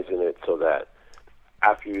organizing it so that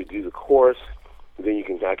after you do the course, then you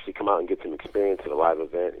can actually come out and get some experience at a live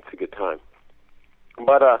event. It's a good time.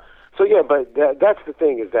 But, that's the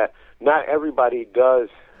thing, is that not everybody does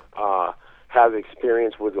have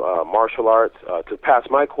experience with martial arts. To pass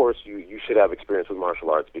my course, you should have experience with martial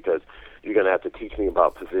arts because you're going to have to teach me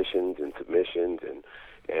about positions and submissions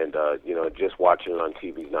and just watching it on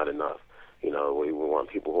TV is not enough. We want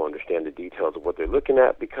people who understand the details of what they're looking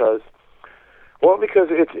at because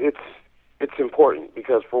it's important.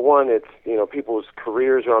 Because for one, it's people's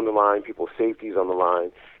careers are on the line, people's safety is on the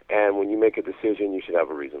line, and when you make a decision, you should have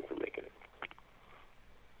a reason for making it.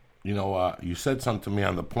 You said something to me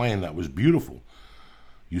on the plane that was beautiful.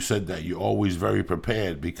 You said that you're always very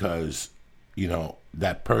prepared because,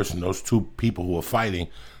 that person, those two people who are fighting,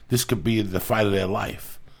 this could be the fight of their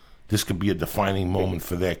life. This could be a defining moment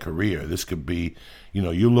for their career. This could be,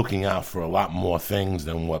 you're looking out for a lot more things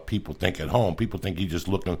than what people think at home. People think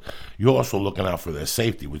you're also looking out for their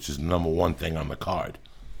safety, which is the number one thing on the card.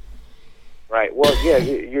 Right. Well, yeah,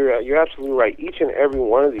 you're absolutely right. Each and every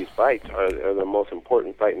one of these fights are the most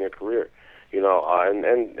important fight in their career,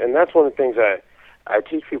 and that's one of the things I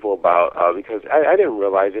teach people about because I didn't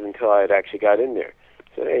realize it until I had actually got in there.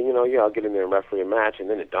 So, hey, I'll get in there and referee a match, and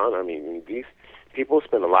then it dawned on me, these people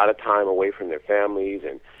spend a lot of time away from their families,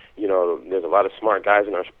 and, there's a lot of smart guys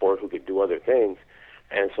in our sport who could do other things,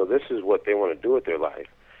 and so this is what they want to do with their life.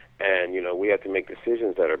 And, we have to make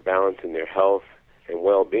decisions that are balancing their health and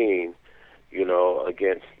well-being,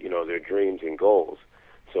 against, their dreams and goals.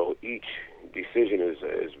 So each decision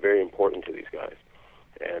is very important to these guys.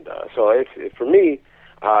 And so for me,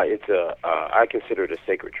 I consider it a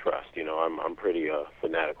sacred trust. I'm pretty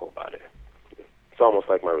fanatical about it. It's almost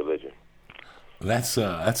like my religion. That's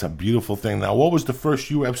a beautiful thing. Now, what was the first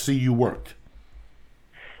UFC you worked?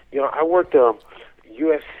 I worked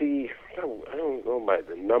UFC. I don't know by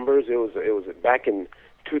the numbers. It was back in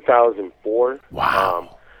 2004.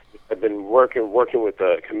 Wow. I've been working with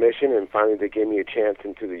the commission, and finally they gave me a chance to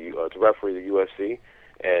referee the UFC.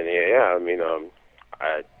 And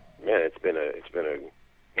it's been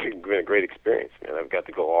a great experience. Man, I've got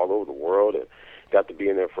to go all over the world and got to be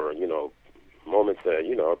in there for moments that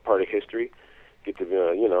are part of history. Get to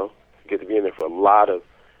be in there for a lot of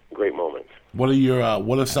great moments. What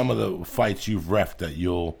are some of the fights you've reffed that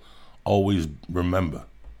you'll always remember?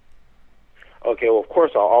 Okay, well, of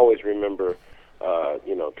course I'll always remember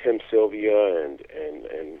Tim Sylvia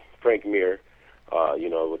and Frank Mir,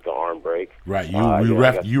 with the arm break. Right, you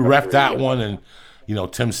reffed that one, and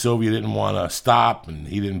Tim Sylvia didn't want to stop, and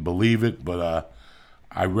he didn't believe it, but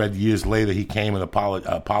I read years later he came and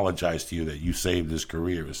apologized to you that you saved his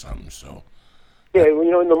career or something. So. Yeah,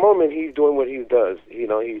 in the moment he's doing what he does.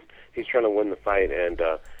 He's trying to win the fight, and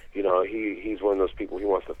he's one of those people. He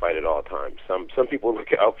wants to fight at all times. Some people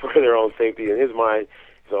look out for their own safety in his mind.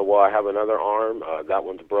 So, well, I have another arm. That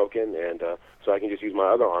one's broken, and so I can just use my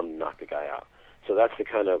other arm to knock the guy out. So that's the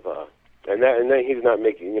kind of and then he's not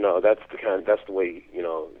making. That's the way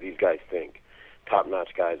these guys think.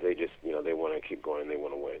 Top-notch guys. They just they want to keep going. They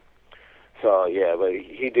want to win. So yeah, but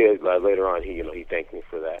he did later on. He thanked me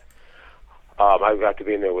for that. I got to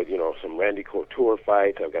be in there with some Randy Couture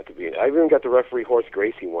fights. I even got to referee Horace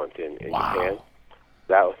Gracie once in Japan.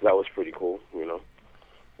 That was pretty cool.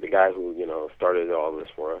 The guy who started all this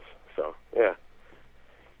for us. So yeah.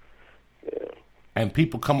 And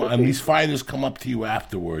people and these fighters come up to you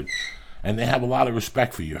afterward, and they have a lot of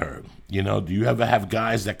respect for you, Herb. Do you ever have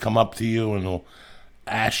guys that come up to you and will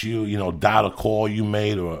ask you, doubt a call you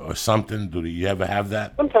made or something? Do you ever have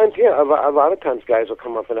that? Sometimes, yeah. A lot of times, guys will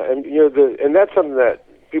come up and that's something that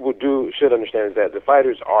people should understand is that the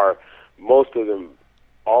fighters are, most of them,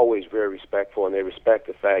 always very respectful, and they respect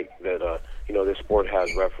the fact that this sport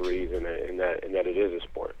has referees and that it is a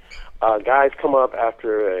sport. Guys come up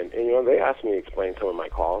after and they ask me to explain some of my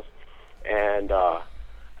calls, and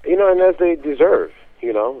and as they deserve.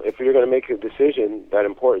 If you're going to make a decision that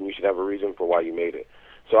important, you should have a reason for why you made it.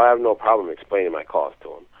 So I have no problem explaining my cause to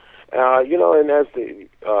them. And as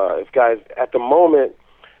if guys at the moment,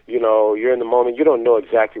 you're in the moment, you don't know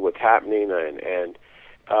exactly what's happening,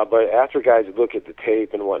 but after guys look at the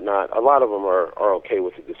tape and whatnot, a lot of them are okay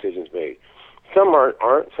with the decisions made. Some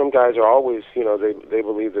aren't. Some guys are always, they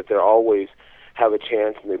believe that they always have a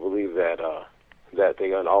chance, and they believe that they're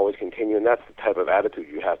going to always continue, and that's the type of attitude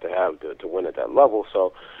you have to win at that level.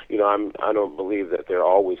 So, I don't believe that they're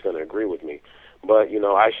always going to agree with me, but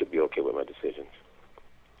I should be okay with my decisions.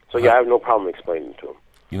 So yeah, I have no problem explaining to them.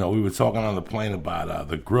 We were talking on the plane about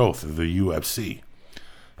the growth of the UFC,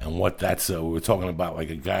 and what that's. We were talking about like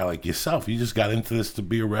a guy like yourself. You just got into this to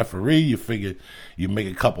be a referee. You figured you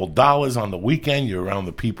make a couple dollars on the weekend. You're around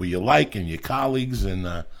the people you like and your colleagues,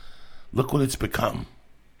 and look what it's become.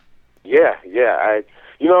 Yeah.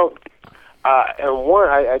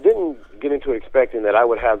 And I didn't get into it expecting that I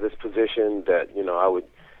would have this position, that I would,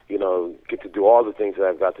 get to do all the things that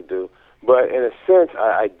I've got to do. But in a sense,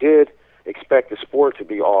 I did expect the sport to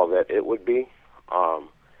be all that it would be.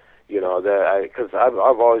 Because I've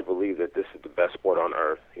always believed that this is the best sport on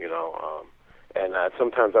earth. And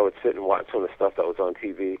sometimes I would sit and watch some of the stuff that was on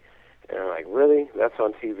TV, and I'm like, really? That's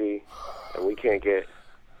on TV, and we can't get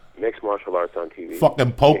mixed martial arts on TV.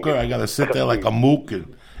 Fucking poker, I gotta sit there like a mook,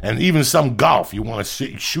 and even some golf, you want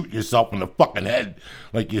to shoot yourself in the fucking head,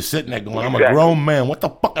 like you're sitting there going, I'm a grown man. What the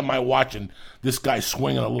fuck am I watching? This guy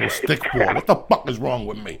swinging a little stick for? What the fuck is wrong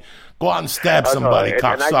with me? Go out and stab somebody,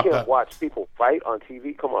 cocksucker. And I can't watch people fight on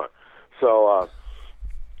TV. Come on. So,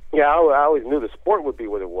 I always knew the sport would be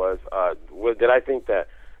what it was. Did I think that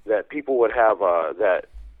people would have that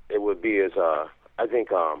it would be as I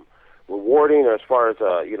think rewarding, or as far as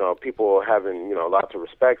people having lots of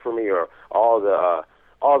respect for me, or all the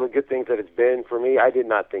good things that it's been for me? I did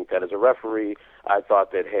not think that. As a referee, I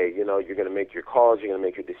thought that, hey, you're going to make your calls, you're going to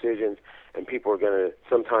make your decisions, and people are going to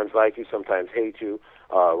sometimes like you, sometimes hate you.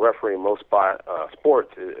 Refereeing most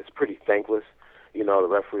sports is pretty thankless. The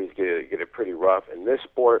referees get it pretty rough. In this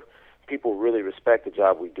sport, people really respect the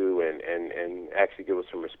job we do, and actually give us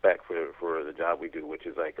some respect for the job we do, which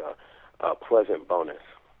is like a pleasant bonus.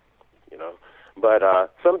 But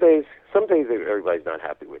some days everybody's not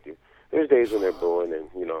happy with you. There's days when they're booing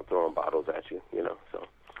and throwing bottles at you. So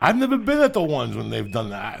I've never been at the ones when they've done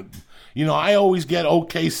that. I always get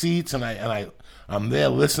okay seats, and I'm there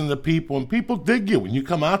listening to people, and people dig you. When you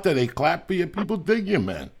come out there, they clap for you. People dig you,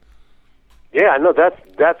 man. Yeah, I know that's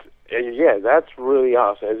really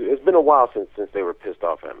awesome. It's been a while since they were pissed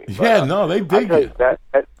off at me. But, they dig you.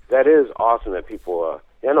 That is awesome that people.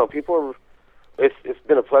 People are. It's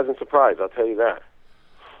been a pleasant surprise. I'll tell you that.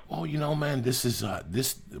 Well, man, this is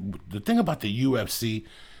the thing about the UFC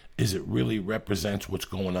is it really represents what's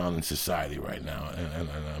going on in society right now,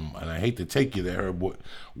 and I hate to take you there, but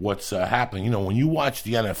what's happening? When you watch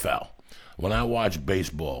the NFL, when I watch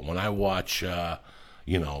baseball, when I watch the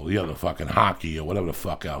other fucking hockey or whatever the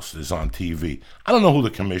fuck else is on TV, I don't know who the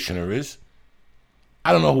commissioner is.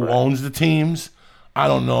 I don't know who owns the teams. I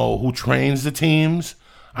don't know who trains the teams.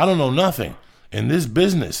 I don't know nothing. In this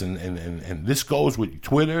business, and this goes with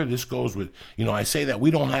Twitter, this goes with, I say that we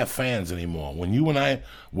don't have fans anymore. When you and I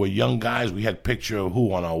were young guys, we had picture of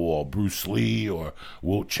who on our wall? Bruce Lee or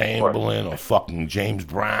Wilt Chamberlain or fucking James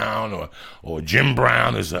Brown or Jim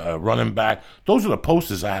Brown as a running back. Those are the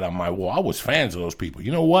posters I had on my wall. I was fans of those people.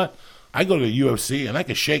 You know what? I go to the UFC and I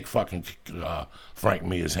could shake fucking Frank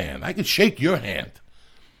Mir's hand. I could shake your hand.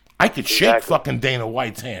 I could shake fucking Dana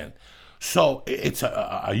White's hand. So it's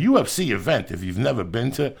a UFC event if you've never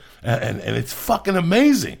been to, and it's fucking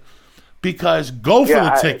amazing because go for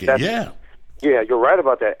the ticket. Yeah, you're right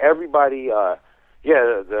about that. Everybody, I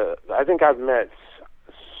think I've met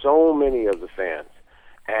so many of the fans,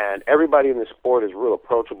 and everybody in the sport is real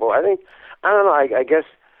approachable. I don't know. I guess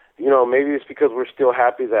maybe it's because we're still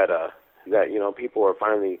happy that people are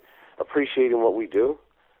finally appreciating what we do,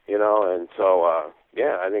 and so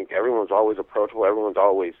I think everyone's always approachable. Everyone's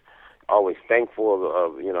always thankful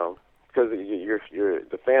of because you're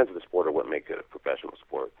the fans of the sport are what make it a professional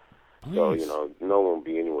sport. Please. So no one will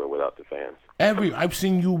be anywhere without the fans. I've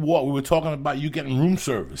seen you walk. We were talking about you getting room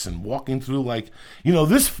service and walking through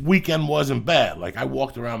this weekend wasn't bad. Like I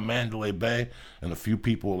walked around Mandalay Bay and a few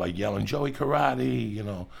people were like yelling Joey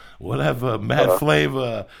Karate, whatever, Mad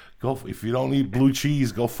Flavor. If you don't eat blue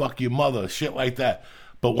cheese, go fuck your mother, shit like that.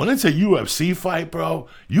 But when it's a UFC fight, bro,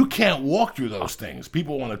 you can't walk through those things.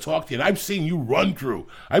 People want to talk to you. And I've seen you run through.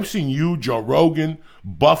 I've seen you, Joe Rogan,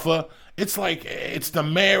 Buffer. It's like it's the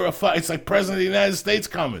mayor of fight. It's like President of the United States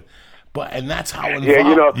coming. And that's how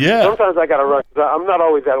involved. Sometimes I got to run. I'm not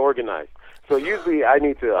always that organized. So usually I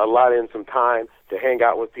need to allot in some time to hang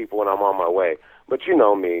out with people when I'm on my way. But you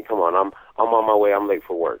know me. Come on, I'm on my way. I'm late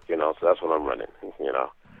for work, so that's when I'm running,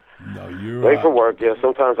 No, you're late for work. Yeah,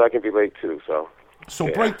 sometimes I can be late too, so.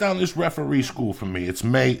 So break down this referee school for me. It's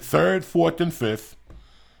May 3rd, 4th, and 5th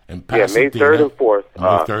in Pasadena. Yeah, May 3rd and 4th.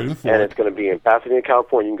 May 3rd and 4th. And it's going to be in Pasadena,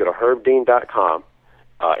 California. You can go to herbdean.com,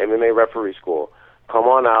 MMA Referee School. Come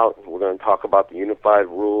on out. We're going to talk about the unified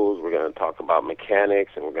rules. We're going to talk about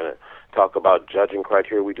mechanics, and we're going to talk about judging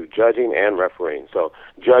criteria. We do judging and refereeing. So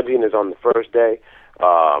judging is on the first day,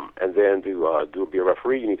 and then to be a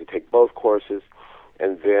referee, you need to take both courses,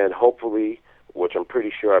 and then hopefully, which I'm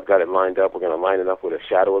pretty sure I've got it lined up. We're going to line it up with a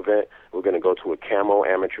shadow event. We're going to go to a camo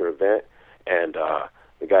amateur event, and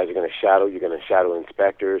the guys are going to shadow. You're going to shadow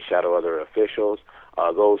inspectors, shadow other officials.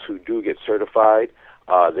 Those who do get certified,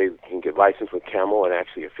 they can get licensed with camo and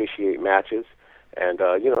actually officiate matches, and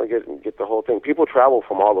get the whole thing. People travel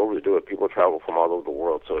from all over to do it. People travel from all over the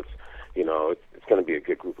world, so it's going to be a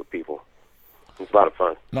good group of people. It's a lot of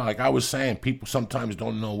fun. No, like I was saying, people sometimes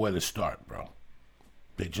don't know where to start, bro.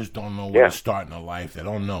 They just don't know where to start in their life. They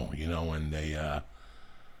don't know, and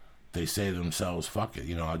they say to themselves, fuck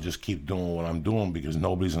it, I'll just keep doing what I'm doing because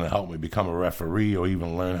nobody's going to help me become a referee or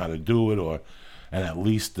even learn how to do it, and at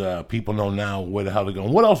least people know now where the hell they're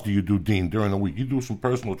going. What else do you do, Dean, during the week? You do some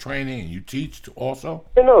personal training and you teach also?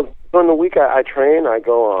 During the week I train. I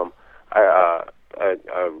go, I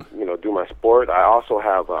do my sport. I also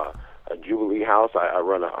have a Jubilee House. I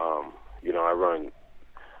run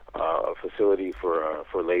a facility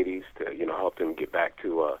for ladies to help them get back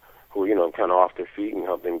to who kind of off their feet and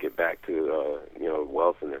help them get back to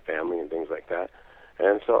wealth in their family and things like that.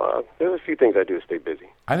 And so there's a few things I do to stay busy.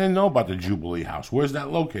 I didn't know about the Jubilee House. Where's that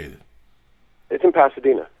located? It's in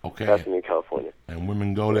Pasadena. Okay. Pasadena, California. And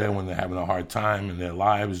women go there when they're having a hard time in their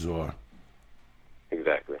lives, or?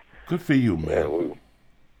 Exactly. Good for you, man.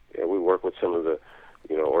 We work with some of the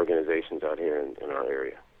organizations out here in our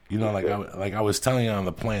area. Like I was telling you on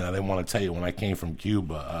the plane, I didn't want to tell you, when I came from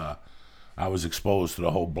Cuba, I was exposed to the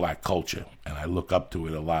whole black culture, and I look up to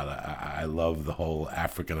it a lot. I love the whole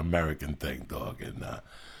African-American thing, dog. And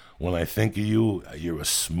when I think of you, you're a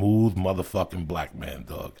smooth motherfucking black man,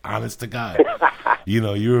 dog. Honest to God.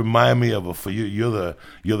 You remind me of you're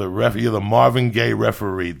the Marvin Gaye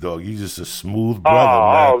referee, dog. You're just a smooth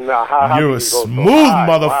brother, man. No, you're a smooth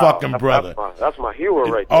motherfucking brother. That's my hero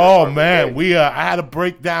right there. Oh, man. I had to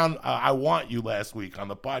break down I Want You last week on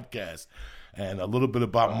the podcast. And a little bit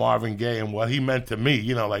about Marvin Gaye and what he meant to me.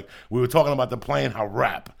 Like we were talking about the Playing How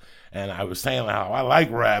rap. And I was saying how I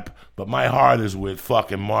like rap, but my heart is with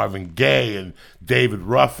fucking Marvin Gaye and David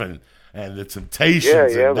Ruffin and the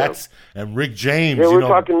Temptations and Rick James. Yeah, we're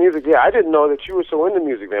talking music. Yeah, I didn't know that you were so into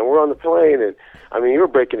music, man. We're on the plane, and you were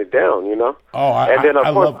breaking it down, Oh,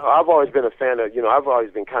 I've always been a fan of, I've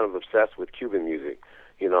always been kind of obsessed with Cuban music.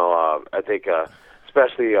 I think,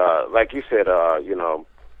 especially like you said,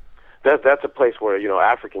 that's a place where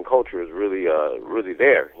African culture is really really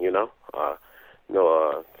there.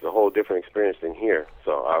 It's a whole different experience than here.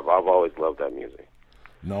 So I've always loved that music.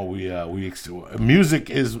 No, music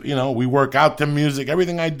is we work out to music.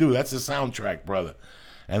 Everything I do, that's the soundtrack, brother.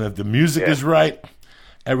 And if the music is right,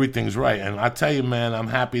 everything's right. And I tell you, man, I'm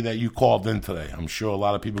happy that you called in today. I'm sure a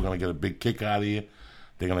lot of people are gonna get a big kick out of you.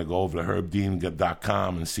 They're going to go over to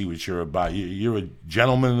herbdean.com and see what you're about. You're a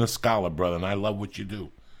gentleman and a scholar, brother, and I love what you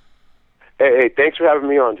do. Hey, thanks for having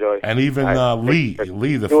me on, Joey. And even Lee,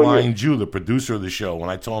 the Flying Jew, the producer of the show,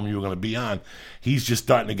 when I told him you were going to be on, he's just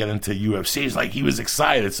starting to get into UFC. He's like, he was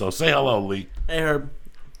excited. So say hello, Lee. Hey, Herb.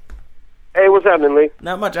 Hey, what's happening, Lee?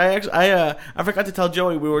 Not much. I forgot to tell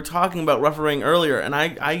Joey we were talking about refereeing earlier, and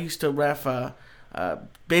I used to ref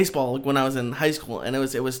baseball when I was in high school, and it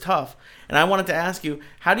was tough. And I wanted to ask you,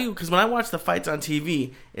 how do you? Because when I watch the fights on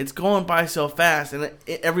TV, it's going by so fast, and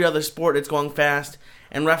every other sport it's going fast,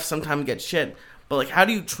 and refs sometimes get shit. But like, how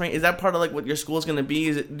do you train? Is that part of like what your school's going to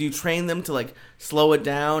be? Do you train them to like slow it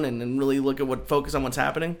down and really focus on what's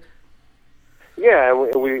happening? Yeah, and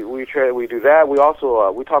we do that. We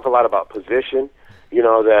also we talk a lot about position.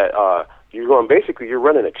 That you're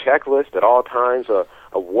running a checklist at all times of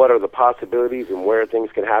what are the possibilities and where things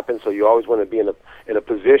can happen. So you always want to be in a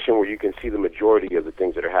position where you can see the majority of the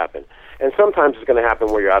things that are happening. And sometimes it's going to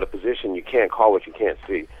happen where you're out of position. You can't call what you can't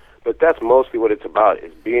see. But that's mostly what it's about,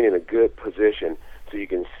 is being in a good position so you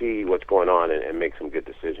can see what's going on and make some good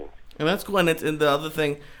decisions. And that's cool. And the other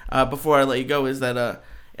thing, before I let you go, is that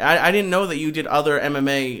I didn't know that you did other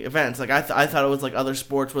MMA events. Like I thought it was like other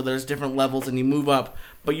sports where there's different levels and you move up.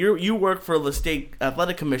 But you work for the state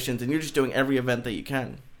athletic commissions, and you're just doing every event that you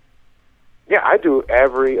can. Yeah, I do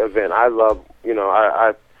every event. I love,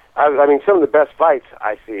 I mean, some of the best fights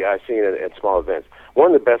I've seen at small events.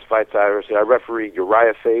 One of the best fights I ever seen, I refereed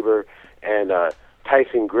Uriah Faber and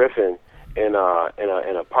Tyson Griffin in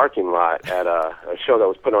a parking lot at a show that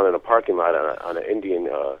was put on in a parking lot on an Indian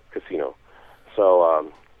casino.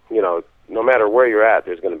 So, no matter where you're at,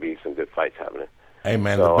 there's going to be some good fights happening. Hey,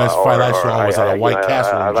 man, the best fight I saw was at a White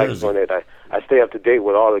Castle in Jersey. I stay up to date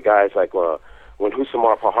with all the guys. Like when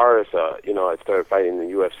Husamar Paharis, I started fighting in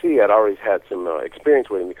the UFC, I'd always had some experience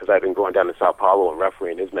with him because I'd been going down to Sao Paulo and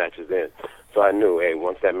refereeing his matches then. So I knew, hey,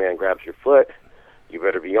 once that man grabs your foot, you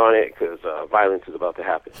better be on it because violence is about to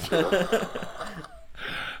happen.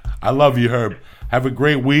 I love you, Herb. Have a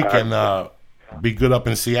great week and be good up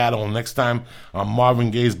in Seattle. And next time on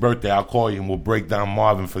Marvin Gaye's birthday, I'll call you and we'll break down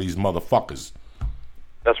Marvin for these motherfuckers.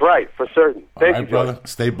 That's right, for certain. Thank you, brother.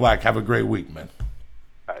 Stay black. Have a great week, man.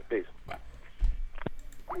 All right, peace. Bye.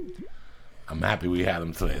 I'm happy we had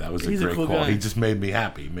him today. That was a He's great a cool call. guy. He just made me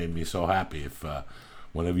happy. He made me so happy. If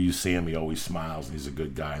Whenever you see him, he always smiles, and he's a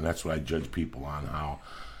good guy. And that's what I judge people on, how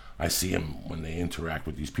I see him when they interact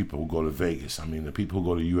with these people who go to Vegas. I mean, the people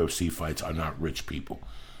who go to UFC fights are not rich people.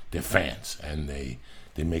 They're fans, and they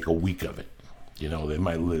make a week of it. You know, they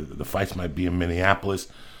might live, the fights might be in Minneapolis,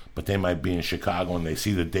 but they might be in Chicago, and they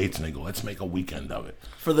see the dates, and they go, let's make a weekend of it.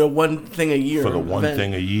 For the one thing a year. For the one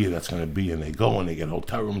thing a year that's going to be, and they go and they get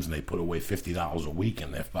hotel rooms, and they put away $50 a week,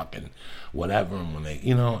 and they're fucking whatever, and when they,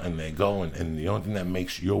 you know, and they go, and the only thing that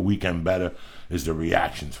makes your weekend better is the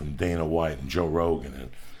reactions from Dana White and Joe Rogan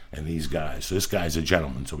and these guys. So this guy's a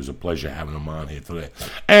gentleman, so it was a pleasure having him on here today.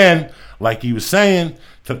 And like he was saying,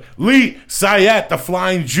 to Lee Sayat, the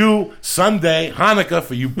Flying Jew, Sunday, Hanukkah,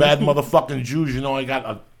 for you bad motherfucking Jews, you know I got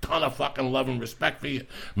a ton of fucking love and respect for you.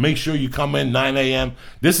 Make sure you come in 9 a.m.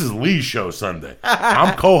 This is Lee's show Sunday.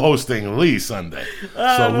 I'm co-hosting Lee Sunday.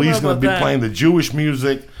 So Lee's going to be playing the Jewish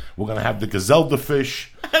music. We're going to have the Gazelda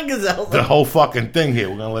fish. The whole fucking thing here.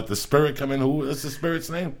 We're going to let the spirit come in. What's the spirit's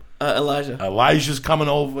name? Elijah. Elijah's coming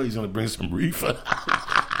over. He's going to bring some reefer.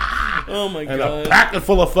 Oh, my God. And a packet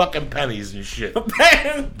full of fucking pennies and shit.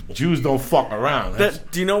 Jews don't fuck around.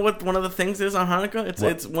 Do you know what one of the things is on Hanukkah?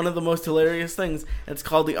 It's one of the most hilarious things. It's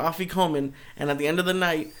called the Afikomen. And at the end of the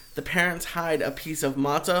night, the parents hide a piece of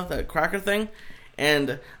matzah, that cracker thing.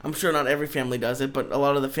 And I'm sure not every family does it, but a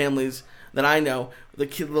lot of the families that I know, the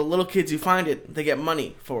little kids who find it, they get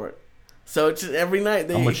money for it. So it's just every night.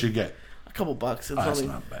 How much you get? A couple bucks. That's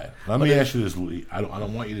not bad. Let me ask you this, Lee. I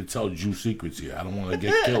don't want you to tell Jew secrets here. I don't want to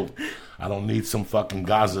get killed. I don't need some fucking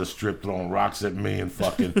Gaza strip throwing rocks at me and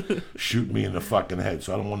fucking shoot me in the fucking head.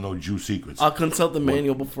 So I don't want no Jew secrets. I'll consult the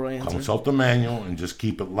manual before I answer. Consult the manual and just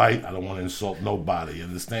keep it light. I don't want to insult nobody. You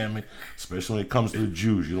understand me? Especially when it comes to the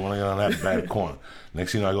Jews. You don't want to get on that bad corner.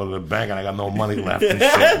 Next thing you know, I go to the bank and I got no money left and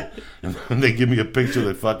shit. And they give me a picture of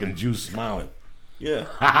the fucking Jews smiling.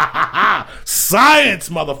 Yeah. Science,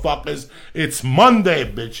 motherfuckers. It's Monday,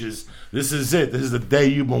 bitches. This is it. This is the day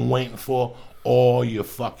you've been waiting for all your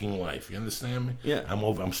fucking life. You understand me? Yeah.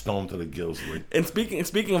 I'm stoned to the gills, Lee. And speaking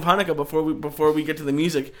of Hanukkah, before we get to the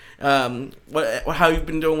music, how you've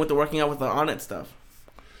been doing with the working out with the Onnit stuff?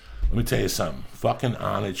 Let me tell you something. Fucking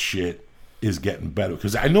Onnit shit is getting better,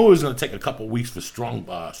 because I know it was going to take a couple weeks for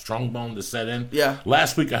Strongbone to set in. Yeah.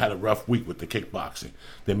 Last week I had a rough week with the kickboxing.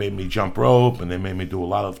 They made me jump rope, and they made me do a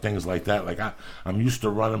lot of things like that. Like I'm used to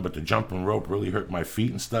running, but the jumping rope really hurt my feet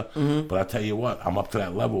and stuff. Mm-hmm. But I tell you what, I'm up to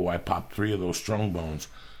that level where I popped 3 of those Strongbones,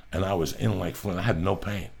 and I was in like Flint. I had no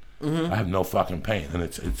pain. Mm-hmm. I have no fucking pain, and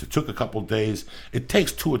it took a couple days. It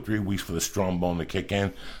takes 2 or 3 weeks for the Strongbone to kick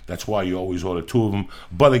in. That's why you always order 2 of them.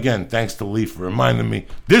 But again, thanks to Lee for reminding me.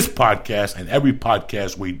 This podcast and every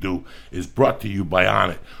podcast we do is brought to you by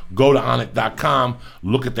Onnit. Go to Onnit.com,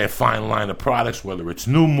 look at their fine line of products, whether it's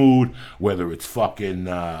New Mood, whether it's fucking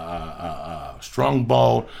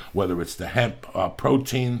Strongbone, whether it's the hemp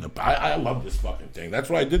protein. I love this fucking thing. That's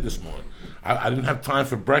what I did this morning. I didn't have time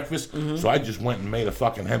for breakfast, so I just went and made a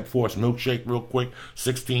fucking Hemp Force milkshake real quick,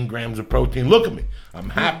 16 grams of protein. Look at me. I'm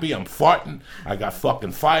happy. I'm farting. I got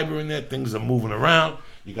fucking fiber in there. Things are moving around.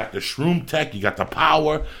 You got the Shroom Tech. You got the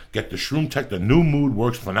power. Get the Shroom Tech. The New Mood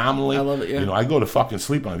works phenomenally. I love it, yeah. You know, I go to fucking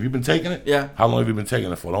sleep on it. Have you been taking it? Yeah. How long have you been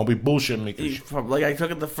taking it for? Don't be bullshitting me. Like I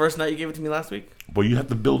took it the first night you gave it to me last week. But you have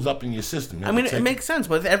to build up in your system. I mean, it makes sense.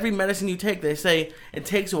 With every medicine you take, they say it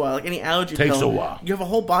takes a while. Like any allergy pill. Takes a while. You have a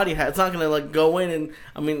whole body. It's not going to like go in and,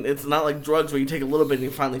 I mean, it's not like drugs where you take a little bit and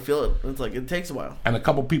you finally feel it. It's like, it takes a while. And a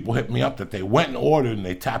couple people hit me up that they went and ordered and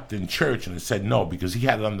they tapped in church and they said no because he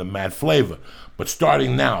had it under Mad Flavor. But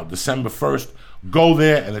starting now, December 1st, go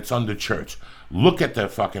there and it's under church. Look at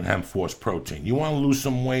that fucking Hemp Force protein. You want to lose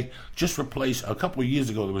some weight? Just replace. A couple of years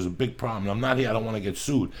ago, there was a big problem. I'm not here. I don't want to get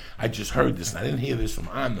sued. I just heard this. And I didn't hear this from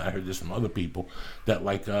Amna. I heard this from other people. That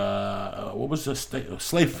like, what was the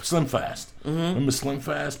Slim Fast? Mm-hmm. Remember Slim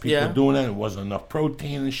Fast? People were doing that. It wasn't enough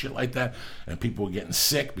protein and shit like that. And people were getting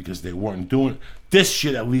sick because they weren't doing it. This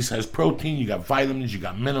shit at least has protein. You got vitamins. You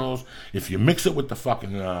got minerals. If you mix it with the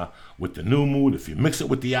fucking with the New Mood, if you mix it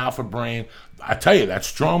with the Alpha Brain, I tell you that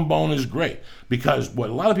Strongbone is great. Because what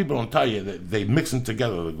a lot of people don't tell you, that they mix them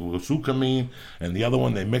together, the glucosamine and the other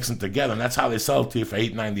one, they mix them together, and that's how they sell it to you for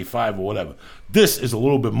 $8.95 or whatever. This is a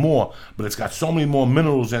little bit more, but it's got so many more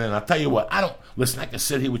minerals in it. And I'll tell you what, I can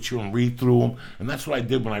sit here with you and read through them, and that's what I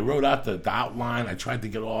did when I wrote out the outline. I tried to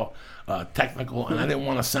get all, technical, and I didn't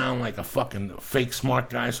want to sound like a fucking fake smart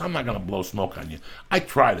guy, so I'm not going to blow smoke on you. I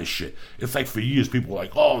try this shit. It's like for years people were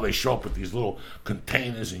like, oh, they show up with these little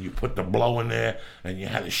containers and you put the blow in there and you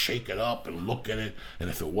had to shake it up and look at it, and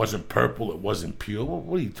if it wasn't purple, it wasn't pure.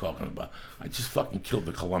 What are you talking about? I just fucking killed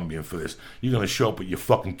the Colombian for this. You're going to show up with your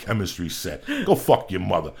fucking chemistry set. Go fuck your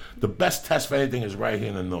mother. The best test for anything is right here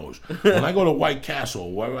in the nose. When I go to White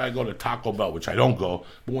Castle, wherever I go to Taco Bell, which I don't go,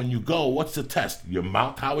 but when you go, what's the test? Your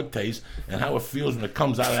mouth, how it tastes, and how it feels when it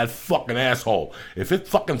comes out of that fucking asshole. If it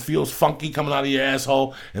fucking feels funky coming out of your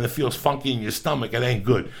asshole and it feels funky in your stomach, it ain't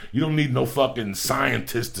good. You don't need no fucking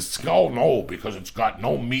scientist to say, oh no, because it's got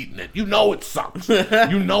no meat in it. You know it sucks.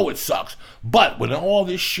 You know it sucks. But with all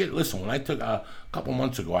this shit, listen, when I took a couple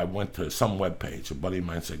months ago, I went to some webpage. A buddy of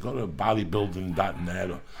mine said, go to bodybuilding.net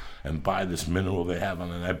and buy this mineral they have on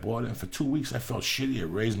it. And I bought it, and for 2 weeks I felt shitty. It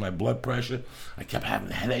raised my blood pressure. I kept having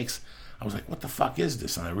headaches. I was like, what the fuck is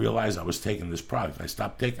this? And I realized I was taking this product. I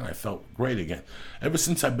stopped taking it. I felt great again. Ever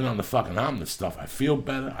since I've been on the fucking Omnit stuff, I feel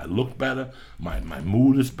better. I look better. My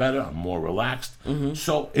mood is better. I'm more relaxed.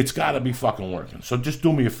 So it's got to be fucking working. So just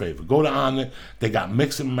do me a favor. Go to Omnit. They got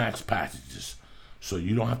mix and max packages. So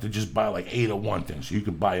you don't have to just buy like 8 of one thing. So you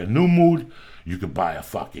could buy a new mood, you could buy a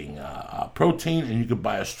fucking protein, and you could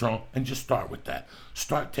buy a strong, and just start with that.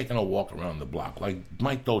 Start taking a walk around the block. Like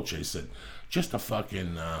Mike Dolce said, just a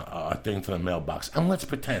fucking thing for the mailbox. And let's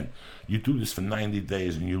pretend you do this for 90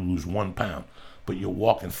 days and you lose 1 pound, but you're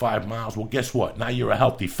walking 5 miles. Well, guess what? Now you're a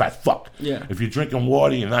healthy fat fuck. Yeah. If you're drinking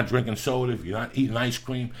water, you're not drinking soda, if you're not eating ice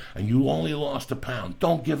cream, and you only lost 1 pound,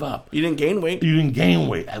 don't give up. You didn't gain weight. You didn't gain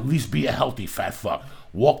weight. At least be a healthy fat fuck.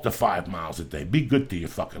 Walk the 5 miles a day. Be good to your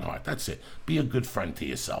fucking heart. That's it. Be a good friend to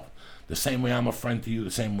yourself. The same way I'm a friend to you,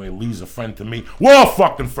 the same way Lee's a friend to me. We're all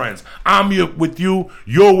fucking friends. I'm with you,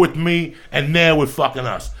 you're with me, and they're with fucking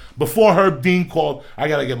us. Before Herb Dean called, I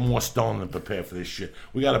gotta get more stoned and prepare for this shit.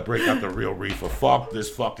 We gotta break out the real reefer. Fuck this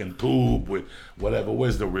fucking tube with whatever.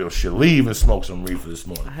 Where's the real shit? Lee even smoked some reefer this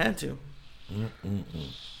morning. I had to.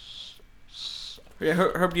 Yeah,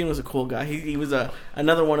 Herb Dean was a cool guy. He was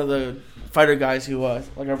another one of the fighter guys who was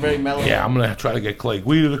like a very mellow. Yeah, I'm gonna try to get Clay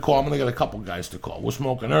Guida to call. I'm gonna get a couple guys to call. We're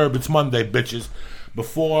smoking Herb. It's Monday, bitches.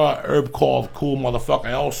 Before Herb called, cool motherfucker,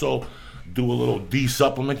 I also do a little D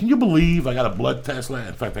supplement. Can you believe I got a blood test?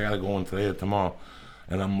 In fact, I gotta go in today or tomorrow.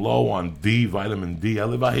 And I'm low on D, vitamin D. I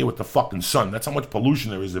live out here with the fucking sun. That's how much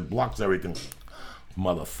pollution there is. It blocks everything.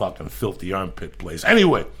 Motherfucking filthy armpit place.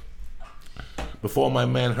 Anyway. Before my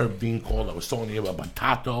man Herb Dean called, I was telling you about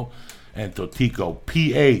Batato and Totico.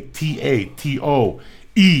 P-A-T-A-T-O.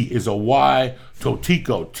 E is a Y.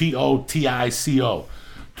 Totico. T-O-T-I-C-O.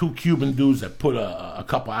 2 Cuban dudes that put a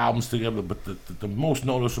couple albums together, but the most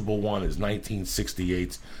noticeable one is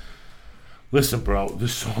 1968's. Listen, bro,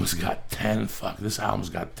 this album's got 10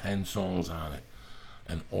 songs on it,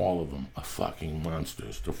 and all of them are fucking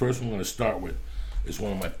monsters. The first one I'm going to start with is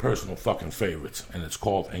one of my personal fucking favorites, and it's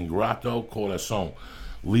called Ingrato Corazon.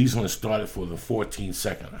 Lee's going to start it for the 14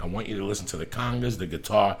 second. I want you to listen to the congas, the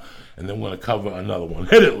guitar, and then we're going to cover another one.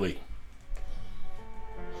 Hit it, Lee.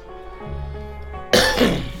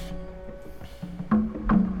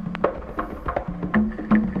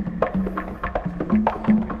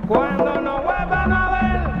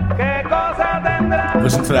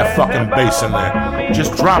 Listen to that fucking bass in there.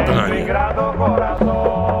 Just dropping on you.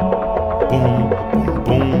 Boom, boom,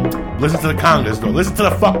 boom. Listen to the congas, though. Listen to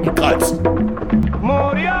the fucking cuts. Boom.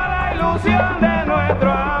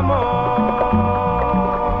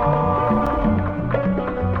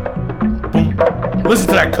 Listen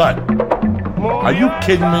to that cut. Are you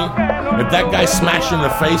kidding me? If that guy smashed you in the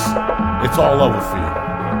face, it's all over for you.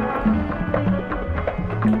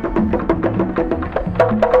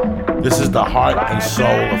 This is the heart and soul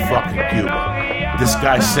of fucking Cuba. This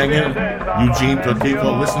guy singing, Eugene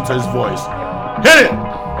Totico, listen to his voice. Hit it!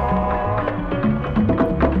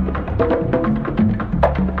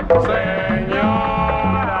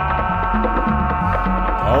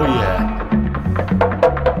 Oh yeah.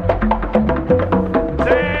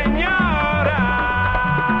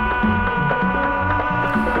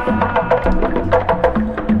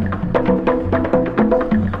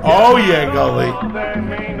 Oh yeah, Gully.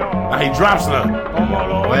 Now he drops the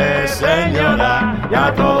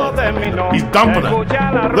he's dumping it.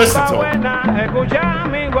 Listen to it.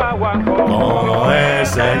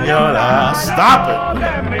 Stop it.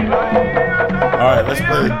 Alright, let's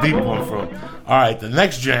play the deep one for him. Alright, the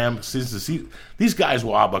next jam, these guys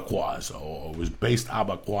were Abaquas, or it was based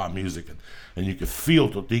Abaqua music, and you could feel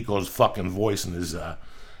Totico's fucking voice in his,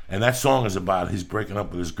 and that song is about he's breaking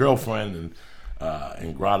up with his girlfriend, and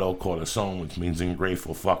in Grado Corazon, which means in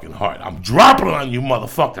grateful fucking heart. I'm dropping it on you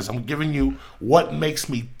motherfuckers. I'm giving you what makes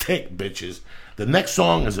me tick, bitches. The next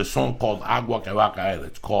song is a song called Agua que va a caer.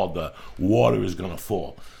 It's called Water is Gonna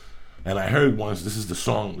Fall. And I heard once, this is the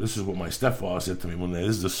song, this is what my stepfather said to me one day,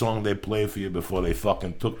 this is the song they play for you before they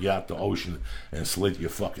fucking took you out the ocean and slit your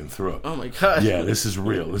fucking throat. Oh my God. Yeah, this is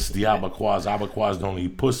real. This is the Abacuas. Abacuas don't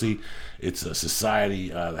eat pussy. It's a society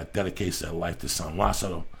that dedicates their life to San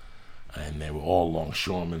Lázaro. And they were all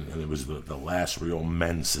longshoremen, and it was the last real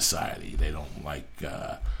men's society. They don't like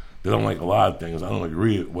a lot of things. I don't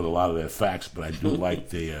agree with a lot of their facts, but I do like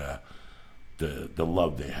the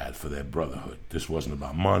love they had for their brotherhood. This wasn't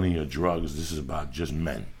about money or drugs. This is about just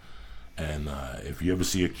men. And if you ever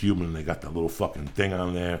see a Cuban, they got that little fucking thing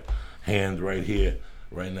on their hand right here,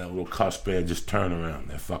 right in that little cusp there, just turn around.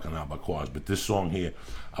 They're fucking Abacuas. But this song here,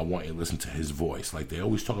 I want you to listen to his voice. Like they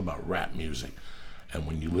always talk about rap music. And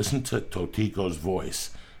when you listen to Totico's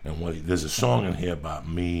voice, and there's a song in here about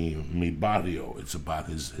mi barrio. It's about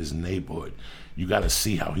his neighborhood. You got to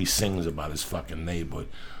see how he sings about his fucking neighborhood.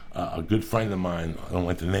 A good friend of mine, I don't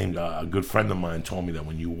like the name, a good friend of mine told me that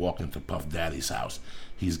when you walk into Puff Daddy's house,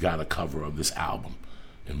 he's got a cover of this album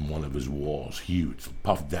in one of his walls. Huge.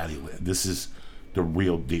 Puff Daddy, this is the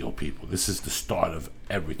real deal, people. This is the start of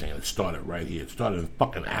everything. It started right here. It started in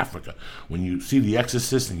fucking Africa. When you see The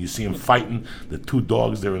Exorcist and you see him fighting the two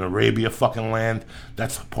dogs, they're in Arabia fucking land.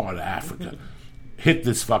 That's a part of Africa. Hit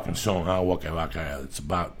this fucking song, Agua que va a caer. It's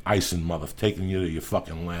about icing taking you to your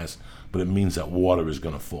fucking last, but it means that water is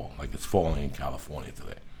going to fall, like it's falling in California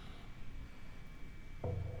today.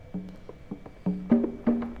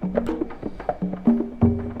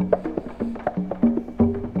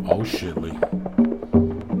 Oh shit, Lee.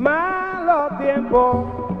 Malo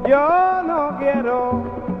tiempo, yo no quiero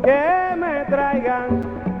que me traigan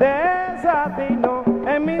desatino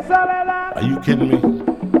en mi soledad. Are you kidding me?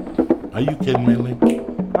 Are you kidding me, Lee?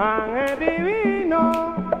 Ángel divino,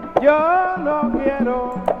 yo no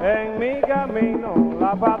quiero en mi camino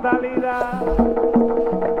la fatalidad.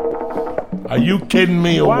 Are you kidding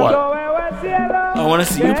me or what? Cuando veo el cielo, I want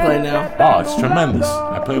to see you play now. Oh, it's tremendous.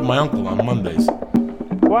 I play with my uncle on Mondays.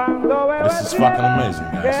 cuando veo This el is fucking cielo amazing,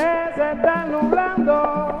 guys. que se está nublando.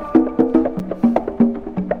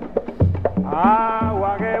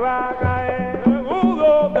 Agua que va a caer,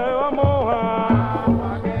 seguro te va a mojar.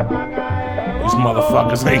 Agua que va a caer. These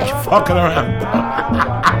motherfuckers ain't fucking around.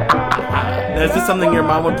 Is this something your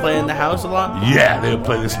mom would play in the house a lot? Yeah, they would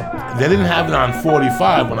play this. They didn't have it on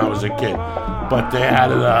 45 when I was a kid, but they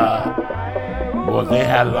had it. They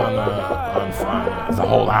had it on the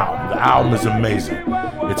whole album. The album is amazing.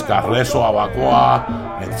 It's got Rezo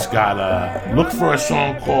Abagua. It's got look for a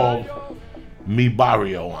song called Mi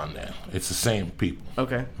Barrio on there. It's the same people.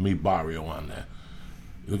 Okay. Mi Barrio on there.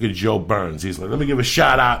 Look at Joe Burns. He's like, let me give a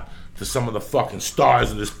shout out to some of the fucking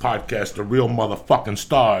stars of this podcast, the real motherfucking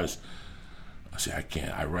stars. I say, I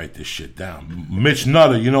can't. I write this shit down. Mitch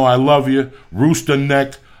Nutter, you know I love you. Rooster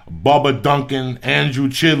Neck, Bubba Duncan, Andrew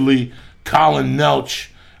Chidley, Colin Nelch,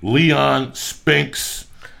 Leon Spinks,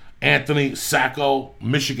 Anthony Sacco,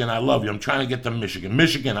 Michigan, I love you. I'm trying to get to Michigan.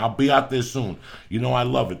 Michigan, I'll be out there soon. You know I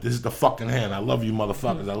love it. This is the fucking hand. I love you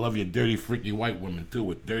motherfuckers. I love you dirty, freaky white women, too,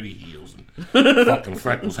 with dirty heels and fucking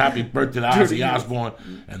freckles. Happy birthday to Ozzy Osbourne,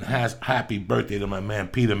 and happy birthday to my man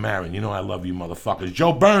Peter Marin. You know I love you motherfuckers.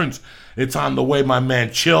 Joe Burns, it's on the way, my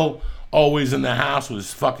man. Chill, always in the house with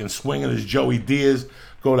his fucking swinging his Joey Diaz.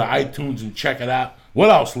 Go to iTunes and check it out. What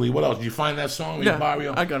else, Lee? What else? Did you find that song, Yeah,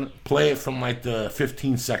 Barrio? I got it. Play it from like the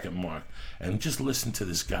 15-second mark. And just listen to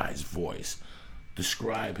this guy's voice.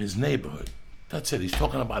 Describe his neighborhood. That's it. He's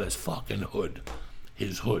talking about his fucking hood.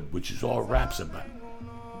 His hood, which is all rap's about.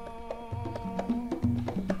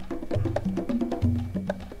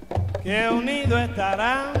 Que unidos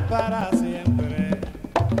estarán para siempre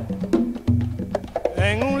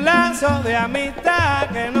en un lazo de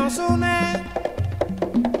amistad que nos une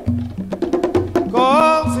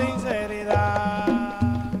con sinceridad.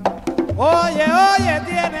 Oye, oye,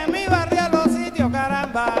 tiene mi barrio los sitios,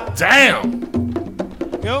 caramba. Damn!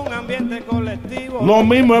 Que un ambiente colectivo. Lo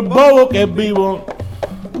mismo es bobo que es vivo.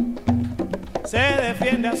 Se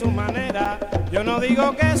defiende a su manera. Yo no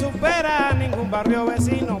digo que supera a ningún barrio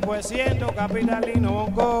vecino, pues siendo capitalino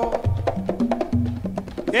bonco.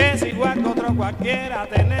 Que es igual que otro cualquiera,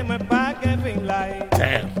 tenemos el parque Finlay.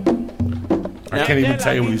 Damn. I can't even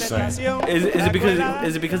tell you what he's saying. Is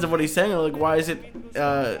it because of what he's saying, or like why is it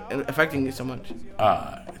affecting you so much?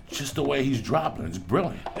 Just the way he's dropping. It's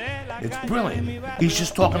brilliant. It's brilliant. He's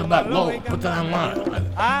just talking about low. Put that online.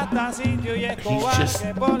 He's just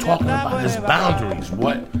talking about his boundaries,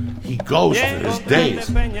 what he goes through, his days.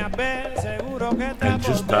 And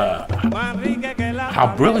just how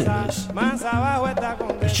brilliant it is.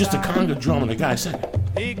 It's just a conga drum and a guy singing.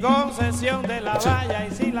 That's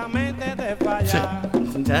it.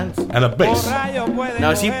 It's intense. And a bass.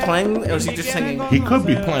 Now, is he playing or is he just singing? He could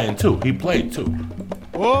be playing too. He played too.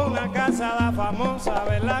 Una casada famosa,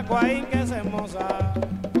 ¿verdad? Cuaín que es hermosa,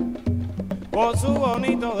 por su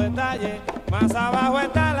bonito detalle. Más abajo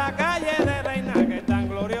está la calle de Reina que es tan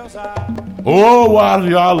gloriosa. Oh,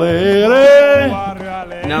 Barrio Alegre.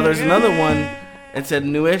 Now there's another one. It said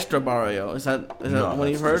Nuestra Barrio. Is that No, one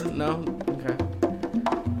you've that's heard? No? Okay.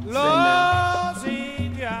 Los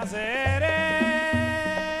sitios seré.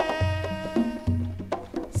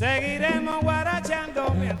 Seguiremos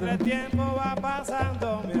guarachando mientras el tiempo va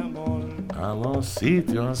pasando, mi amor. A los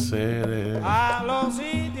sitios seré. A los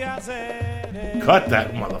sitios seré. Cut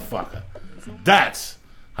that motherfucker. That's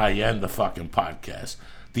how you end the fucking podcast.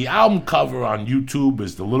 The album cover on YouTube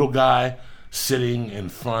is the little guy sitting in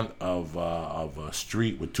front of a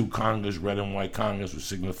street with two congas, red and white congas, which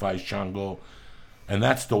signifies Shango. And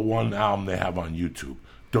that's the one album they have on YouTube.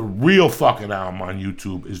 The real fucking album on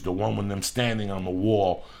YouTube is the one with them standing on the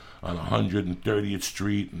wall on 130th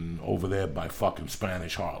Street and over there by fucking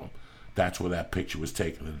Spanish Harlem. That's where that picture was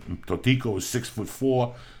taken. And Totico is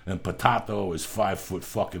 6'4", and Potato is 5 foot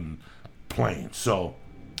fucking plain. So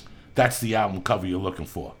that's the album cover you're looking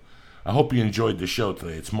for. I hope you enjoyed the show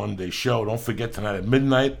today. It's Monday's show. Don't forget tonight at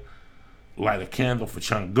midnight, light a candle for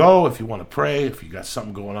Chango if you want to pray, if you got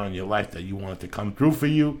something going on in your life that you want it to come through for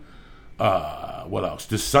you. What else?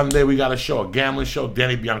 This Sunday we got a show, a gambling show.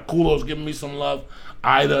 Danny Bianculo's giving me some love.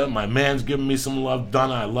 Ida, my man's giving me some love.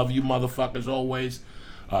 Donna, I love you motherfuckers Always.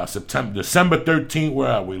 December 13th, where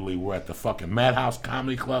are we, Lee? We're at the fucking Madhouse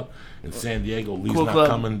Comedy Club in San Diego. Lee's Cool not club.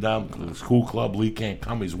 coming down. It's Cool Club. Lee can't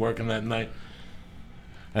come. He's working that night.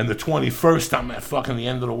 And the 21st, I'm at fucking the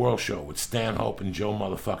End of the World show with Stanhope and Joe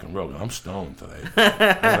motherfucking Rogan. I'm stoned today.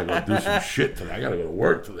 I gotta go do some shit today. I gotta go to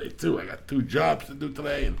work today, too. I got 2 jobs to do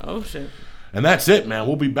today. Oh, shit. And that's it, man.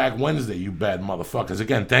 We'll be back Wednesday, you bad motherfuckers.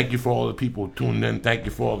 Again, thank you for all the people who tuned in. Thank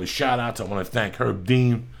you for all the shout-outs. I want to thank Herb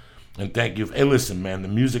Dean. And thank you. Hey, listen, man, the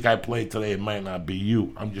music I played today, it might not be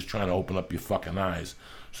you. I'm just trying to open up your fucking eyes.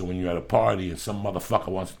 So when you're at a party and some motherfucker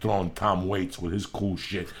wants to throw in Tom Waits with his cool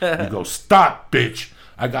shit, you go, stop, bitch.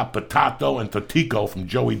 I got Potato and Totico from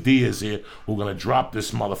Joey Diaz here who are going to drop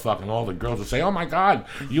this motherfucker. And all the girls will say, oh, my God,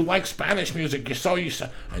 you like Spanish music. You're so used to...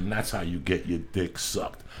 And that's how you get your dick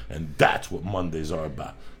sucked. And that's what Mondays are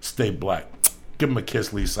about. Stay black. Give him a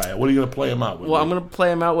kiss, Lee Saya. What are you going to play him out with? Well, I'm going to play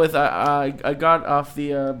him out with... I got off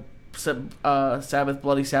the Sabbath,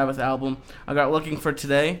 Bloody Sabbath album. I got Looking for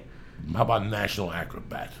Today. How about National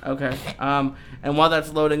Acrobat? Okay. And while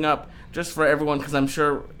that's loading up, just for everyone, because I'm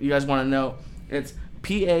sure you guys want to know, it's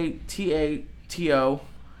P-A-T-A-T-O-E,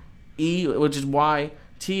 which is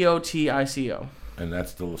Y-T-O-T-I-C-O. And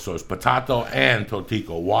that's the... So it's Potato and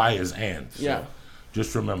Totico. Y is and. So Yeah.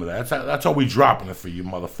 just remember that. That's how we dropping it for you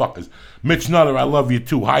motherfuckers. Mitch Nutter, I love you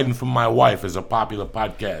too. Hiding from My Wife is a popular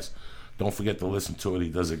podcast. Don't forget to listen to it. He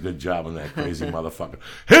does a good job on that crazy motherfucker.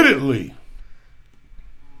 Hit it, Lee.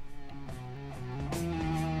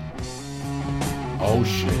 Oh,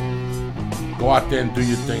 shit. Go out there and do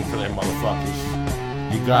your thing today,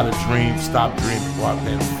 motherfuckers. You got a dream, stop dreaming. Go out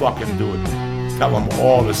there and fucking do it. Tell them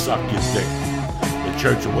all to suck your dick. The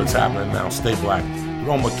Church of What's Happening Now. Stay black.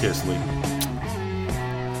 Throw 'em a kiss, Lee.